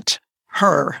 not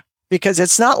her. Because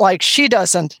it's not like she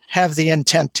doesn't have the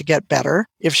intent to get better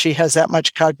if she has that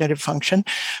much cognitive function,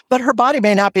 but her body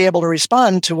may not be able to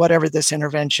respond to whatever this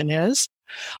intervention is,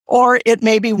 or it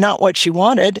may be not what she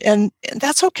wanted, and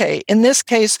that's okay. In this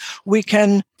case, we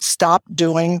can stop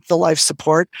doing the life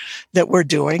support that we're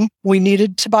doing. We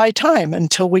needed to buy time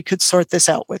until we could sort this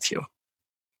out with you.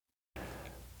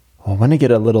 I want to get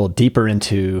a little deeper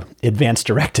into advanced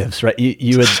directives, right?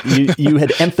 You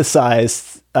had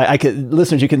emphasized,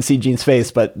 listeners, you can see Jean's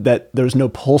face, but that there's no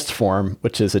pulse form,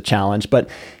 which is a challenge. But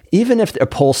even if a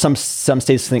pulse, some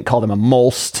states call them a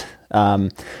MOLST.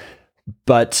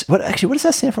 But what does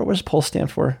that stand for? What does pulse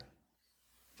stand for?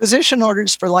 Physician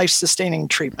orders for life-sustaining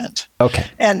treatment. Okay.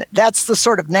 And that's the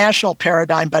sort of national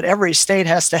paradigm, but every state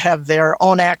has to have their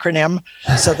own acronym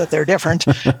so that they're different,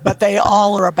 but they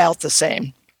all are about the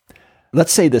same.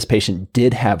 Let's say this patient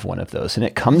did have one of those and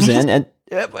it comes in, and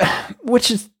which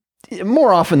is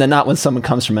more often than not when someone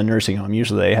comes from a nursing home,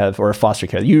 usually they have, or a foster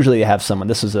care, usually they have someone.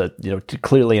 This is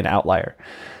clearly an outlier.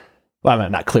 Well, I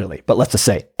mean, not clearly, but let's just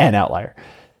say an outlier.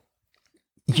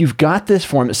 You've got this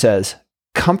form that says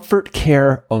comfort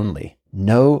care only,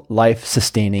 no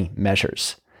life-sustaining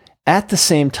measures. At the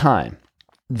same time,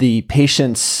 the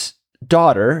patient's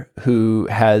daughter, who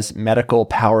has medical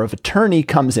power of attorney,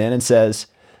 comes in and says,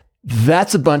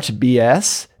 that's a bunch of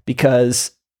BS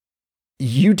because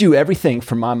you do everything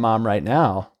for my mom right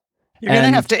now. You're going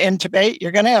to have to intubate.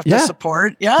 You're going to have to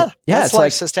support. Yeah. That's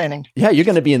life-sustaining. Yeah. You're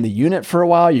going to be in the unit for a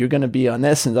while. You're going to be on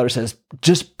this. And the daughter says,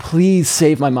 just please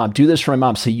save my mom. Do this for my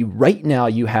mom. So right now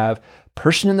you have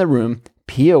person in the room,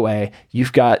 POA.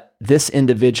 You've got this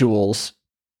individual's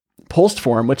pulse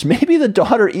form, which maybe the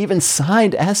daughter even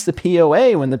signed as the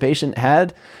POA when the patient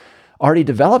had already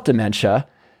developed dementia.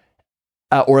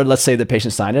 Or let's say the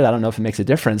patient signed it. I don't know if it makes a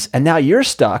difference. And now you're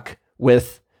stuck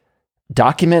with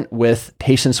document with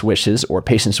patient's wishes or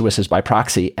patient's wishes by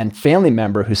proxy and family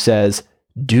member who says,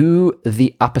 do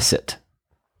the opposite.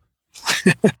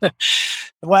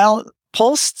 Well,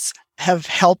 pulses have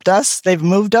helped us. They've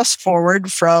moved us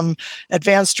forward from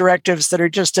advanced directives that are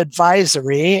just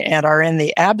advisory and are in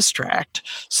the abstract.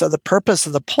 So the purpose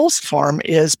of the pulse form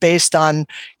is based on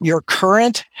your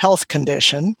current health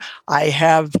condition. I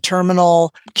have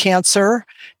terminal cancer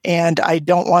and I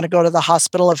don't want to go to the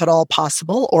hospital if at all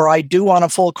possible, or I do want a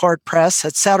full court press,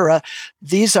 etc.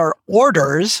 These are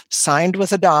orders signed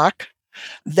with a doc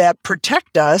that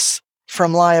protect us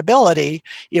from liability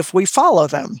if we follow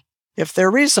them, if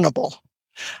they're reasonable.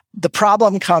 The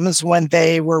problem comes when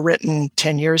they were written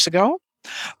 10 years ago,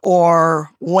 or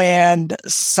when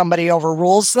somebody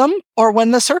overrules them, or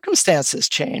when the circumstances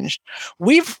change.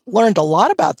 We've learned a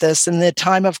lot about this in the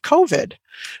time of COVID,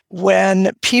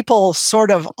 when people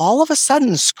sort of all of a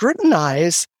sudden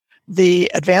scrutinize the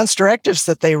advanced directives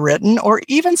that they've written, or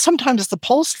even sometimes the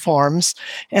post forms,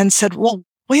 and said, well,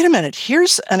 wait a minute,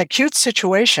 here's an acute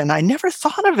situation. I never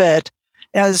thought of it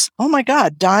as, oh my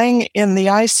God, dying in the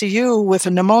ICU with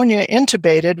a pneumonia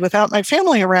intubated without my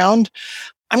family around.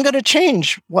 I'm going to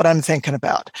change what I'm thinking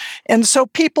about. And so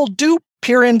people do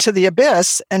peer into the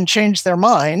abyss and change their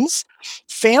minds.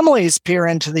 Families peer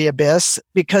into the abyss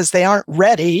because they aren't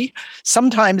ready.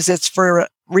 Sometimes it's for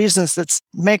reasons that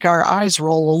make our eyes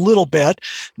roll a little bit.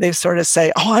 They sort of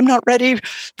say, oh, I'm not ready.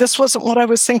 This wasn't what I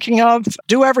was thinking of.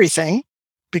 Do everything,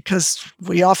 because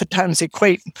we oftentimes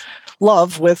equate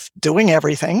love with doing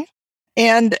everything.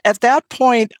 And at that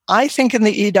point, I think in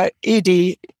the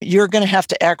ED, you're going to have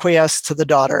to acquiesce to the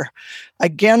daughter.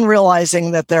 Again,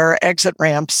 realizing that there are exit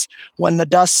ramps when the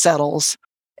dust settles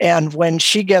and when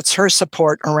she gets her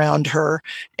support around her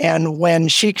and when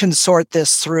she can sort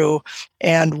this through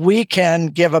and we can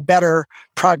give a better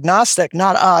prognostic,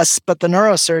 not us, but the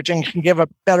neurosurgeon can give a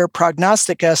better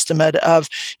prognostic estimate of,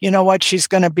 you know what, she's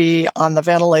going to be on the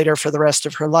ventilator for the rest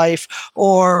of her life,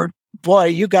 or boy,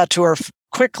 you got to her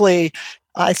quickly.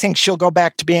 I think she'll go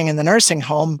back to being in the nursing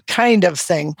home kind of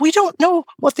thing. We don't know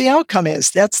what the outcome is.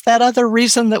 That's that other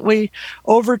reason that we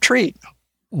overtreat.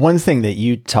 One thing that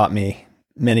you taught me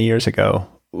many years ago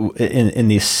in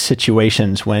these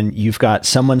situations when you've got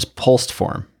someone's pulse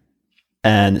form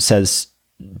and it says,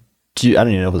 I don't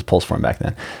even know if it was pulse form back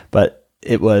then, but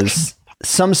it was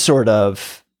some sort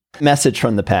of message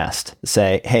from the past to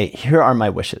say, hey, here are my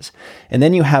wishes. And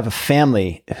then you have a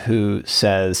family who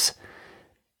says,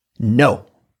 no.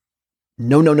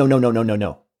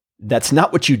 That's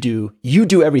not what you do. You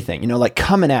do everything, like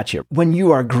coming at you. When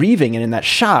you are grieving and in that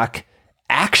shock,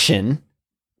 action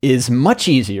is much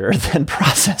easier than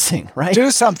processing, right?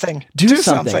 Do something. Do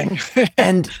something.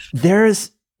 And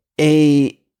there's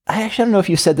I actually don't know if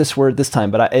you said this word this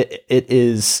time, but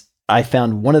I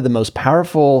found one of the most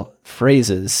powerful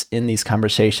phrases in these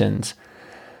conversations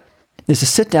is to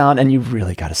sit down, and you've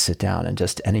really got to sit down and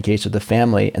engage with the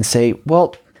family and say,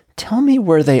 well, tell me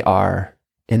where they are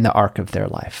in the arc of their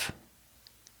life.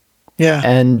 Yeah.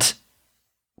 And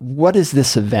what is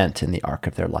this event in the arc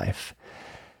of their life?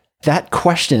 That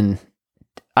question,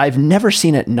 I've never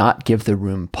seen it not give the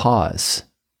room pause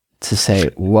to say,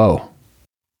 whoa.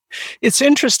 It's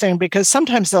interesting because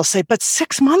sometimes they'll say, but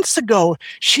 6 months ago,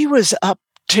 she was up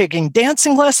taking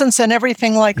dancing lessons and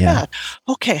everything like that.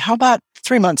 Okay, how about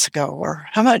 3 months ago? Or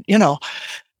how about,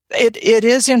 it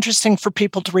is interesting for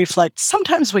people to reflect.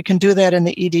 Sometimes we can do that in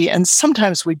the ED, and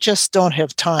sometimes we just don't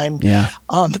have time. Yeah.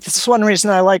 But this is one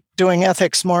reason I like doing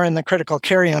ethics more in the critical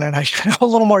care unit. I have a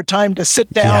little more time to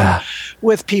sit down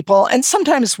with people, and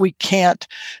sometimes we can't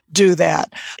do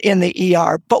that in the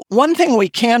ER. But one thing we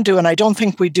can do, and I don't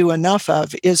think we do enough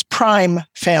of, is prime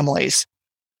families.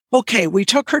 Okay, we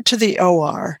took her to the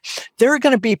OR. There are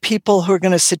going to be people who are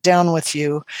going to sit down with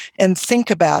you and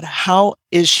think about how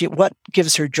is she, what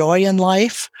gives her joy in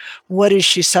life? What is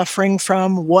she suffering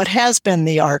from? What has been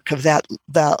the arc of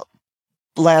the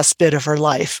last bit of her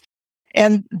life?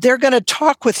 And they're going to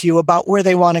talk with you about where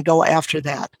they want to go after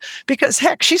that. Because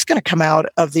heck, she's going to come out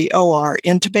of the OR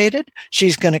intubated.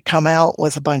 She's going to come out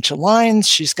with a bunch of lines.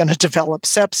 She's going to develop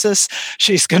sepsis.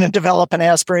 She's going to develop an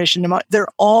aspiration pneumonia. There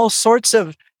are all sorts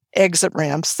of exit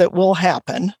ramps that will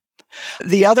happen.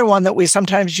 The other one that we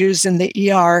sometimes use in the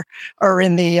ER or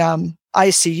in the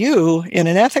ICU in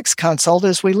an ethics consult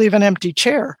is we leave an empty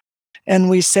chair and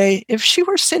we say, if she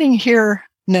were sitting here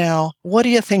now, what do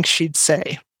you think she'd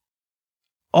say?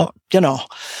 Oh,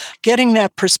 getting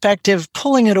that perspective,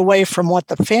 pulling it away from what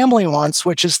the family wants,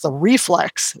 which is the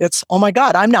reflex. It's, oh my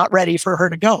God, I'm not ready for her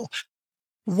to go.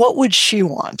 What would she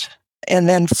want? And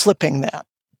then flipping that.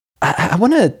 I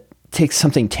want to take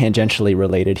something tangentially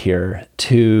related here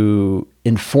to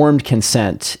informed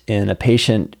consent in a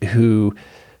patient who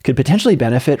could potentially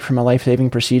benefit from a life-saving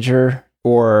procedure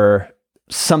or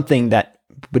something that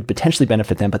would potentially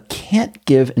benefit them, but can't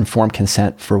give informed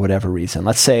consent for whatever reason.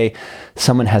 Let's say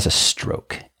someone has a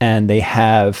stroke and they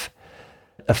have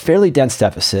a fairly dense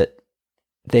deficit.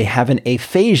 They have an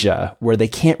aphasia where they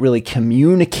can't really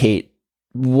communicate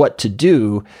what to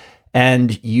do.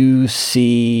 And you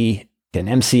see an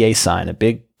MCA sign, a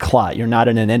big clot. You're not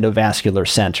in an endovascular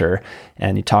center.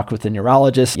 And you talk with the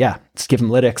neurologist. Yeah, let's give him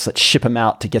lytics. Let's ship him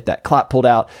out to get that clot pulled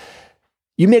out.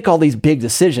 You make all these big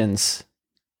decisions.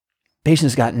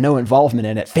 Patient's got no involvement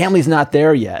in it. Family's not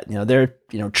there yet. They're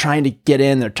trying to get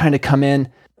in. They're trying to come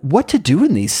in. What to do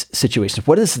in these situations?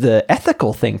 What is the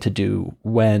ethical thing to do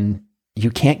when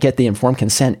you can't get the informed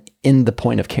consent in the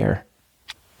point of care?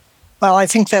 Well, I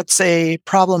think that's a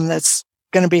problem that's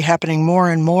going to be happening more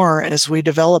and more as we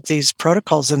develop these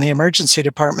protocols in the emergency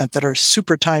department that are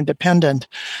super time dependent.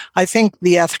 I think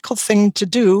the ethical thing to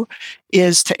do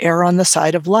is to err on the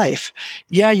side of life.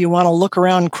 Yeah, you want to look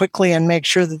around quickly and make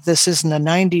sure that this isn't a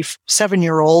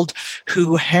 97-year-old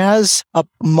who has a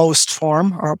most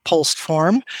form or a pulsed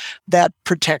form that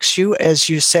protects you as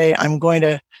you say, I'm going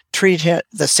to treat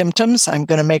the symptoms, I'm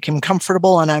going to make him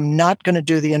comfortable, and I'm not going to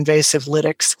do the invasive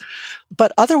lytics.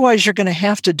 But otherwise, you're going to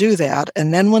have to do that.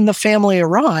 And then when the family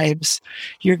arrives,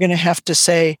 you're going to have to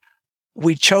say,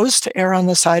 we chose to err on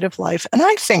the side of life. And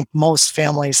I think most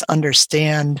families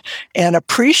understand and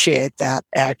appreciate that,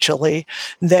 actually,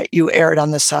 that you erred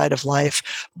on the side of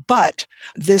life. But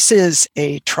this is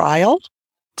a trial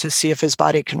to see if his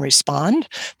body can respond.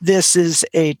 This is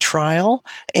a trial,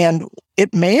 and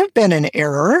it may have been an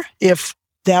error if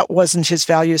that wasn't his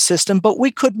value system, but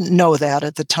we couldn't know that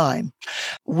at the time.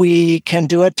 We can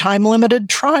do a time-limited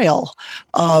trial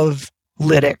of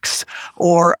lytics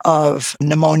or of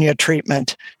pneumonia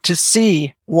treatment to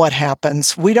see what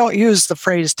happens. We don't use the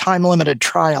phrase time-limited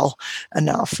trial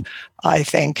enough, I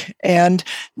think. And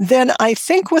then I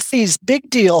think with these big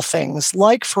deal things,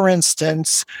 like, for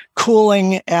instance,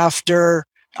 cooling after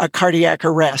a cardiac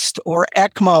arrest or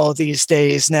ECMO these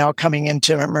days now coming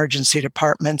into emergency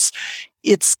departments,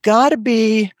 it's got to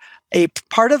be a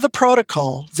part of the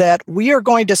protocol that we are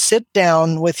going to sit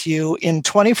down with you in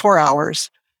 24 hours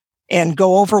and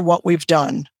go over what we've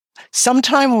done.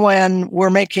 Sometime when we're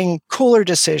making cooler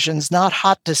decisions, not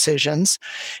hot decisions,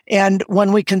 and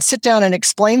when we can sit down and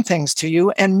explain things to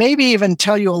you and maybe even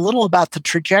tell you a little about the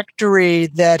trajectory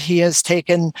that he has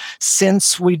taken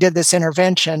since we did this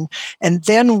intervention, and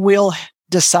then we'll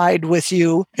decide with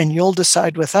you and you'll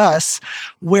decide with us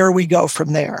where we go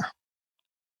from there.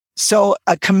 So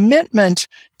a commitment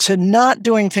to not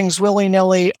doing things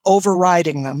willy-nilly,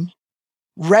 overriding them,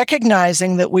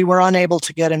 recognizing that we were unable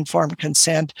to get informed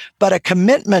consent, but a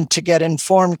commitment to get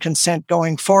informed consent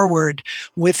going forward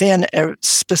within a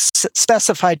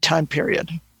specified time period.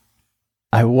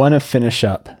 I want to finish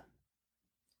up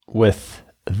with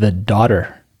the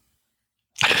daughter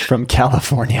from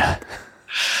California.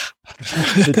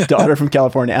 The daughter from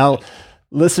California. Now,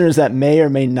 listeners, that may or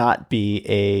may not be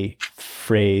a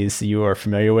phrase you are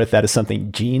familiar with. That is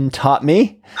something Gene taught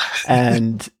me.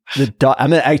 And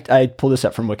I pulled this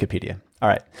up from Wikipedia. All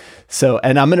right. So,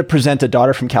 and I'm going to present a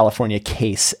daughter from California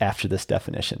case after this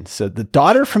definition. So the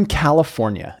daughter from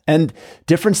California, and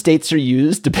different states are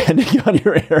used depending on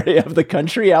your area of the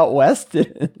country out west.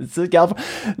 It's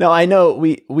California. Now, I know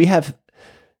we have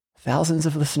thousands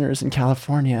of listeners in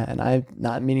California, and I'm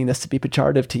not meaning this to be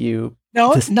pejorative to you.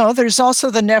 No, there's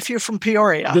also the nephew from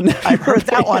Peoria. I've heard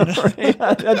that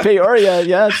one. Peoria,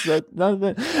 yes.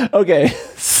 Okay,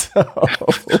 so,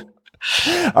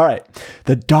 all right.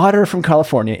 The daughter from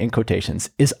California, in quotations,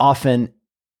 is often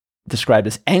described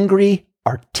as angry,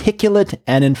 articulate,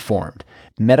 and informed.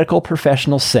 Medical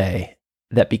professionals say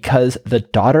that because the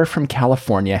daughter from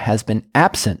California has been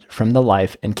absent from the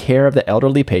life and care of the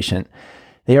elderly patient,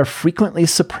 they are frequently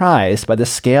surprised by the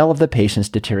scale of the patient's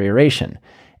deterioration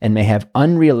and may have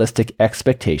unrealistic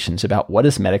expectations about what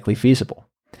is medically feasible.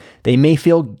 They may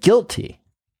feel guilty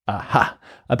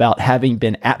about having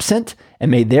been absent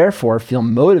and may therefore feel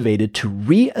motivated to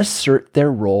reassert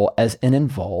their role as an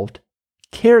involved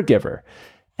caregiver.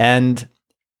 And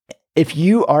if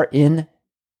you are in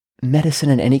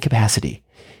medicine in any capacity,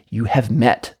 you have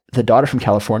met the daughter from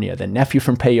California, the nephew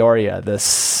from Peoria, the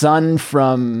son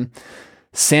from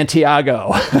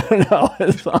Santiago. I don't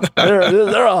know.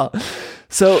 They're all.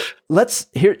 So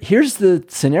here's the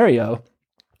scenario.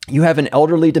 You have an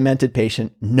elderly demented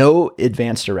patient, no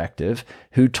advance directive,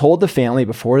 who told the family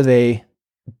before they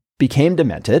became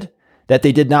demented that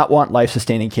they did not want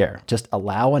life-sustaining care, just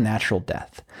allow a natural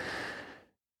death.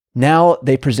 Now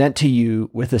they present to you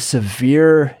with a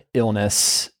severe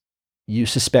illness. You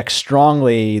suspect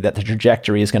strongly that the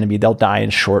trajectory is going to be they'll die in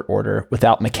short order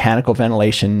without mechanical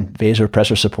ventilation,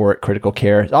 vasopressor support, critical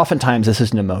care. Oftentimes, this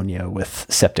is pneumonia with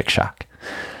septic shock.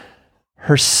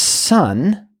 Her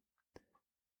son,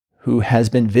 who has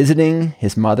been visiting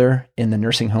his mother in the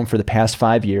nursing home for the past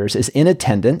 5 years, is in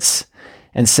attendance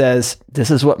and says, "This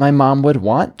is what my mom would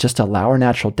want. Just allow her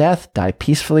natural death, die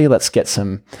peacefully. Let's get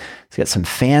some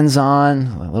fans on,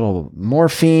 a little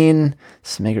morphine,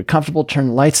 just make her comfortable, turn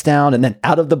the lights down." And then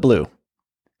out of the blue,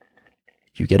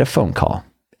 you get a phone call,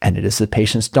 and it is the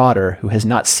patient's daughter, who has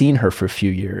not seen her for a few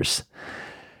years,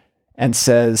 and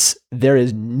says, "There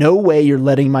is no way you're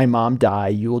letting my mom die.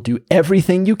 You will do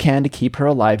everything you can to keep her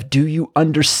alive. Do you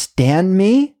understand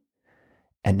me?"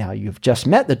 And now you've just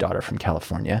met the daughter from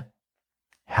California.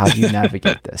 How do you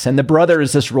navigate this? And the brother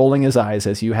is just rolling his eyes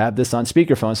as you have this on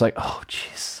speakerphone. It's like, "Oh,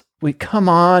 geez, come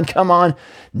on.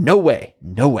 No way.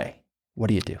 What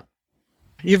do you do?"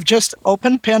 You've just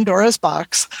opened Pandora's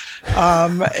box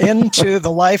into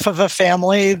the life of a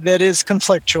family that is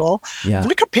conflictual. Yeah.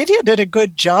 Wikipedia did a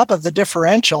good job of the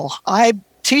differential. I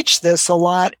teach this a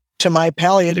lot to my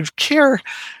palliative care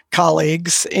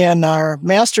colleagues in our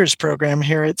master's program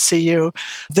here at CU,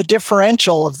 the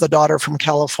differential of the daughter from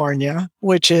California,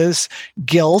 which is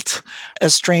guilt,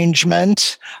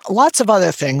 estrangement, lots of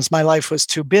other things. My life was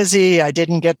too busy. I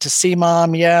didn't get to see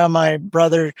mom. Yeah, my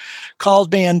brother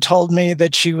called me and told me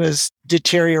that she was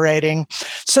deteriorating.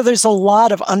 So there's a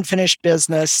lot of unfinished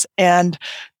business, and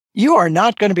you are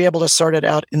not going to be able to sort it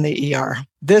out in the ER.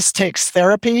 This takes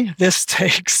therapy. This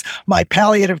takes my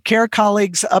palliative care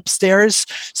colleagues upstairs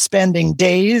spending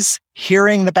days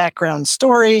hearing the background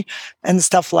story and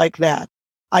stuff like that.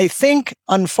 I think,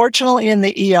 unfortunately, in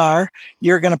the ER,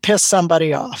 you're going to piss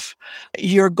somebody off.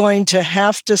 You're going to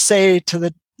have to say to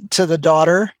the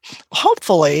daughter,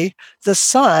 hopefully, the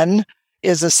son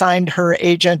is assigned her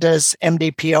agent as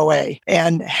MDPOA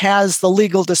and has the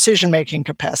legal decision-making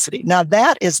capacity. Now,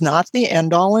 that is not the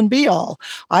end-all and be-all.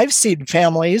 I've seen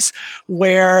families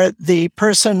where the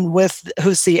person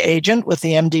who's the agent with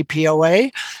the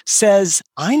MDPOA says,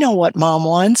 I know what mom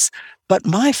wants, but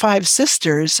my 5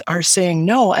 sisters are saying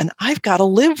no, and I've got to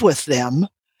live with them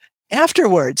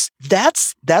afterwards.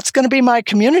 That's going to be my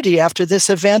community after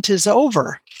this event is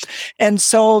over. And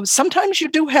so sometimes you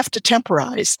do have to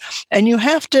temporize, and you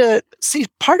have to see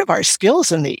part of our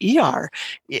skills in the ER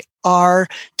are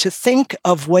to think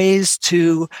of ways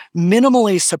to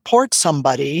minimally support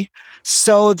somebody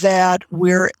so that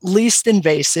we're least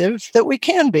invasive that we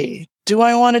can be. Do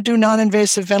I want to do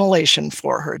non-invasive ventilation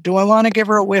for her? Do I want to give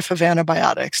her a whiff of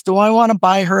antibiotics? Do I want to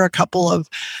buy her a couple of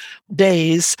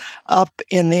days up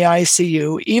in the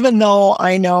ICU, even though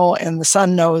I know and the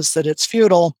son knows that it's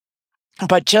futile,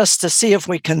 but just to see if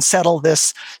we can settle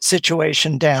this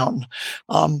situation down.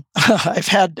 I've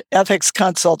had ethics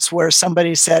consults where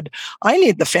somebody said, I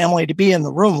need the family to be in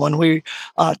the room when we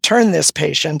turn this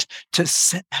patient to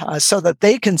so that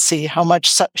they can see how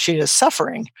much she is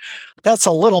suffering. That's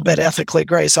a little bit ethically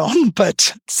gray zone,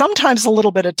 but sometimes a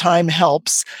little bit of time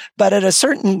helps. But at a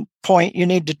certain point, you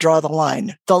need to draw the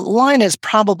line. The line is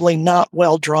probably not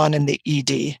well drawn in the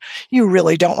ED. You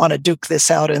really don't want to duke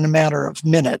this out in a matter of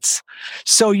minutes.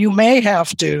 So you may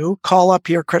have to call up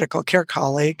your critical care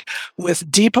colleague with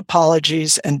deep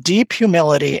apologies and deep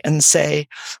humility and say,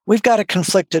 we've got a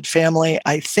conflicted family.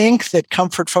 I think that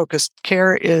comfort-focused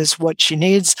care is what she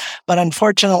needs, but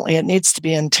unfortunately, it needs to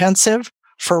be intensive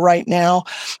for right now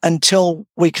until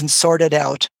we can sort it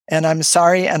out. And I'm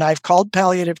sorry, and I've called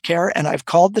palliative care and I've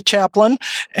called the chaplain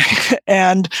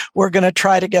and we're going to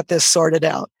try to get this sorted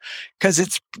out because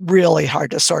it's really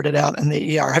hard to sort it out in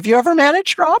the ER. Have you ever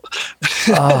managed, Rob?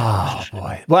 Oh,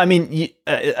 boy. Well, I mean,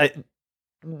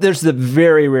 there's the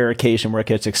very rare occasion where it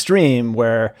gets extreme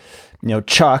where,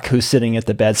 Chuck, who's sitting at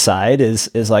the bedside,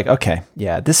 is like, okay,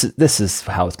 yeah, this is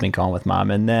how it's been going with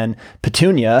mom. And then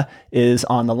Petunia is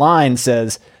on the line,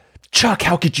 says, Chuck,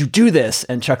 how could you do this?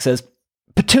 And Chuck says,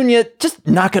 Petunia, just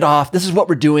knock it off. This is what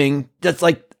we're doing. That's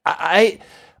like,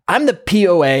 I'm the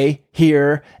POA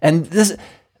here. And this,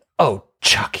 oh,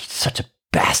 Chuck, he's such a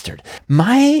bastard.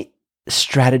 My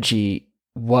strategy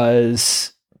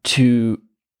was to,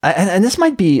 and this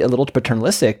might be a little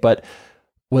paternalistic, but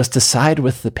was to side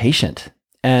with the patient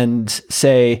and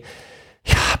say,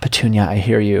 yeah, Petunia, I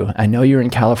hear you. I know you're in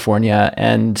California,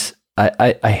 and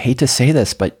I hate to say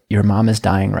this, but your mom is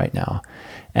dying right now.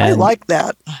 And I like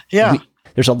that. Yeah.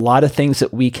 There's a lot of things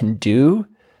that we can do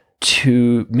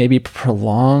to maybe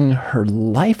prolong her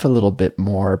life a little bit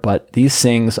more, but these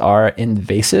things are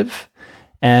invasive,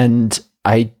 and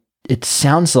it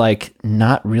sounds like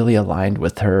not really aligned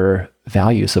with her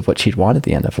values of what she'd want at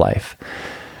the end of life.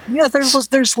 Yeah,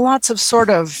 there's lots of sort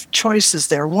of choices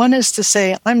there. One is to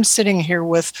say, I'm sitting here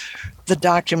with the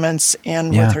documents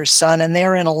and with her son, and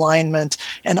they're in alignment,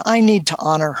 and I need to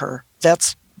honor her.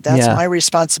 That's my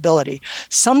responsibility.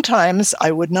 Sometimes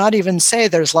I would not even say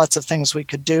there's lots of things we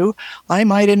could do. I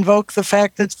might invoke the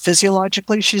fact that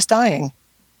physiologically she's dying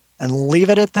and leave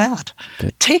it at that.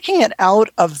 Taking it out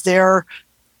of their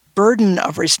burden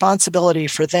of responsibility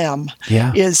for them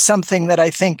is something that I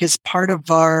think is part of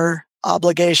our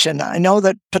obligation. I know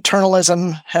that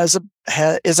paternalism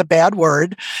is a bad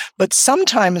word, but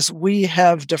sometimes we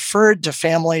have deferred to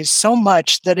families so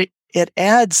much that it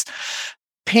adds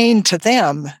pain to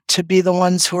them to be the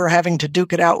ones who are having to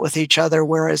duke it out with each other,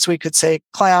 whereas we could say,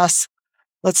 class,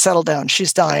 let's settle down.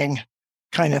 She's dying,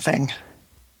 kind of thing.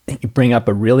 You bring up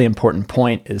a really important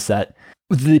point, is that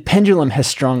the pendulum has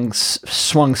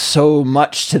swung so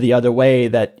much to the other way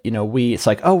that, it's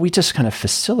like, oh, we just kind of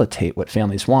facilitate what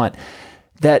families want.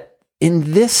 That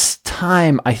in this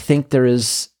time, I think there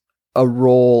is a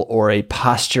role or a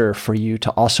posture for you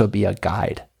to also be a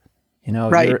guide.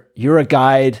 Right. You're a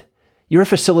guide. You're a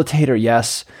facilitator,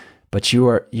 yes, but you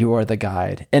are the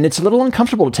guide. And it's a little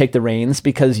uncomfortable to take the reins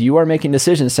because you are making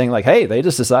decisions saying like, hey, they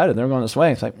just decided they're going this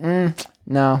way. It's like,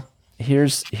 no,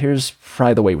 here's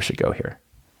probably the way we should go here.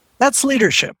 That's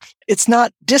leadership. It's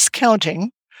not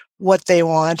discounting what they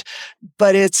want,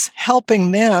 but it's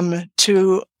helping them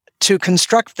to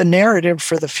construct the narrative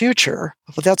for the future.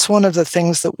 That's one of the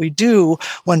things that we do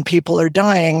when people are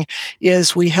dying,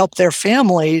 is we help their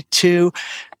family to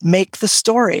make the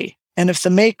story. And if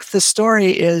the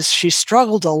story is she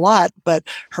struggled a lot, but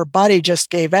her body just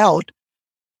gave out,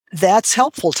 that's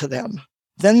helpful to them.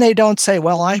 then they don't say,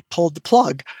 well, I pulled the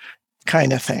plug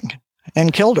kind of thing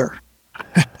and killed her.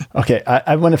 Okay,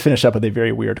 I want to finish up with a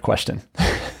very weird question.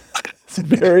 It's a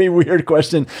very weird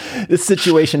question. This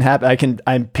situation happened.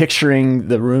 I'm picturing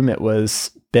the room. It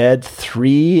was bed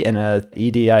 3 in a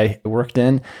ED I worked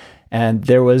in. And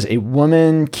there was a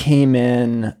woman came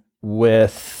in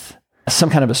with some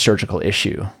kind of a surgical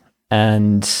issue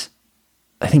and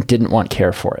I think didn't want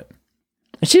care for it.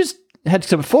 And she had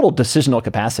some full decisional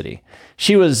capacity.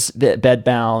 She was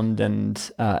bedbound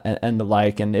and the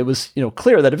like. And it was,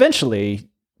 clear that eventually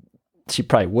she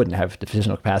probably wouldn't have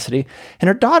decisional capacity. And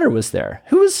her daughter was there,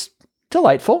 who was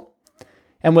delightful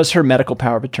and was her medical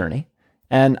power of attorney.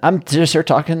 And I'm just here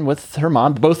talking with her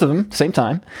mom, both of them, same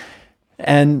time.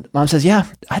 And mom says, yeah,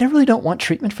 I really don't want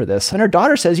treatment for this. And her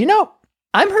daughter says,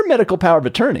 I'm her medical power of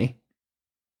attorney.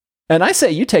 And I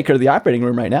say, you take her to the operating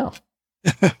room right now.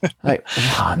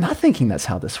 I'm not thinking that's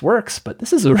how this works, but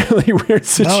this is a really weird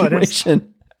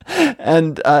situation. No,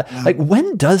 and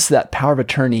when does that power of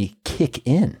attorney kick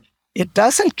in? It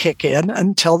doesn't kick in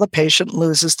until the patient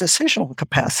loses decisional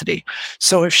capacity.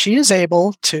 So if she is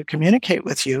able to communicate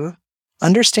with you,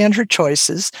 understand her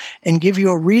choices, and give you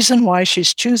a reason why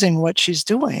she's choosing what she's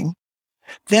doing,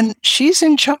 then she's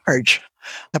in charge.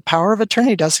 The power of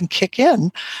attorney doesn't kick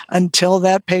in until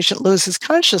that patient loses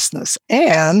consciousness.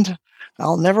 And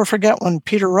I'll never forget when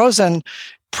Peter Rosen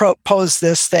proposed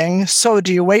this thing. So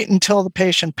do you wait until the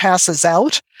patient passes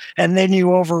out and then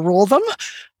you overrule them?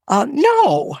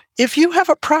 No. If you have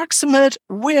a proximate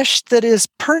wish that is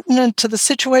pertinent to the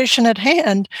situation at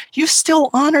hand, you still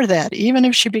honor that, even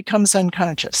if she becomes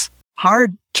unconscious.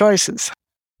 Hard choices.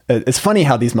 It's funny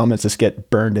how these moments just get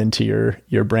burned into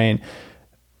your brain.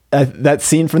 That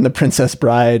scene from The Princess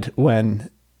Bride when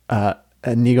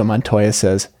Inigo Montoya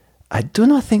says, I do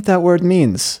not think that word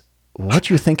means what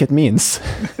you think it means.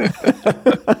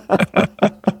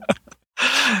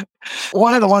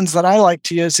 One of the ones that I like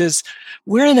to use is,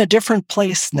 we're in a different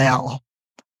place now,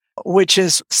 which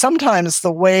is sometimes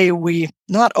the way we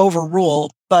not overrule,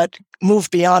 but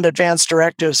move beyond advanced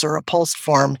directives or a post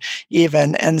form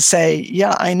even and say,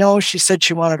 yeah, I know she said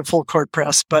she wanted a full court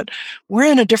press, but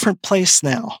we're in a different place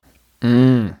now.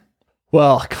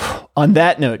 Well, on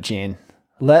that note, Gene,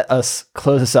 let us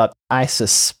close this up. I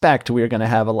suspect we are going to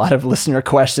have a lot of listener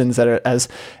questions that are as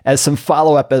some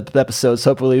follow-up episodes.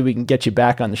 Hopefully we can get you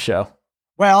back on the show.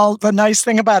 Well, the nice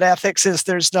thing about ethics is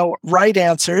there's no right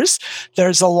answers.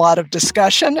 There's a lot of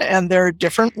discussion, and there are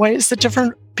different ways that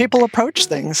different people approach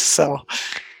things. So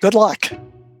good luck.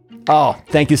 Oh,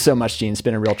 thank you so much, Gene. It's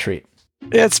been a real treat.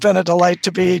 It's been a delight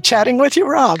to be chatting with you,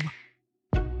 Rob.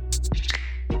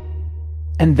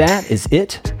 And that is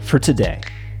it for today.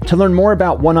 To learn more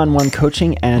about one-on-one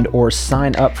coaching and or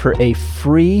sign up for a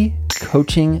free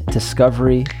coaching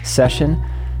discovery session,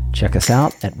 check us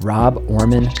out at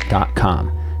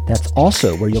roborman.com. That's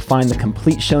also where you'll find the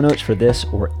complete show notes for this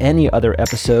or any other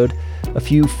episode, a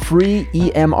few free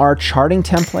EMR charting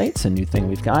templates, a new thing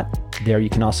we've got. There you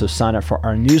can also sign up for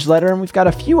our newsletter, and we've got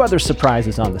a few other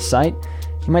surprises on the site.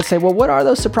 You might say, well, what are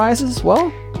those surprises?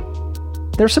 Well,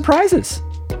 they're surprises.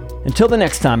 Until the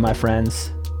next time, my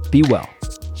friends, be well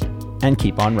and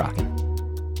keep on rocking.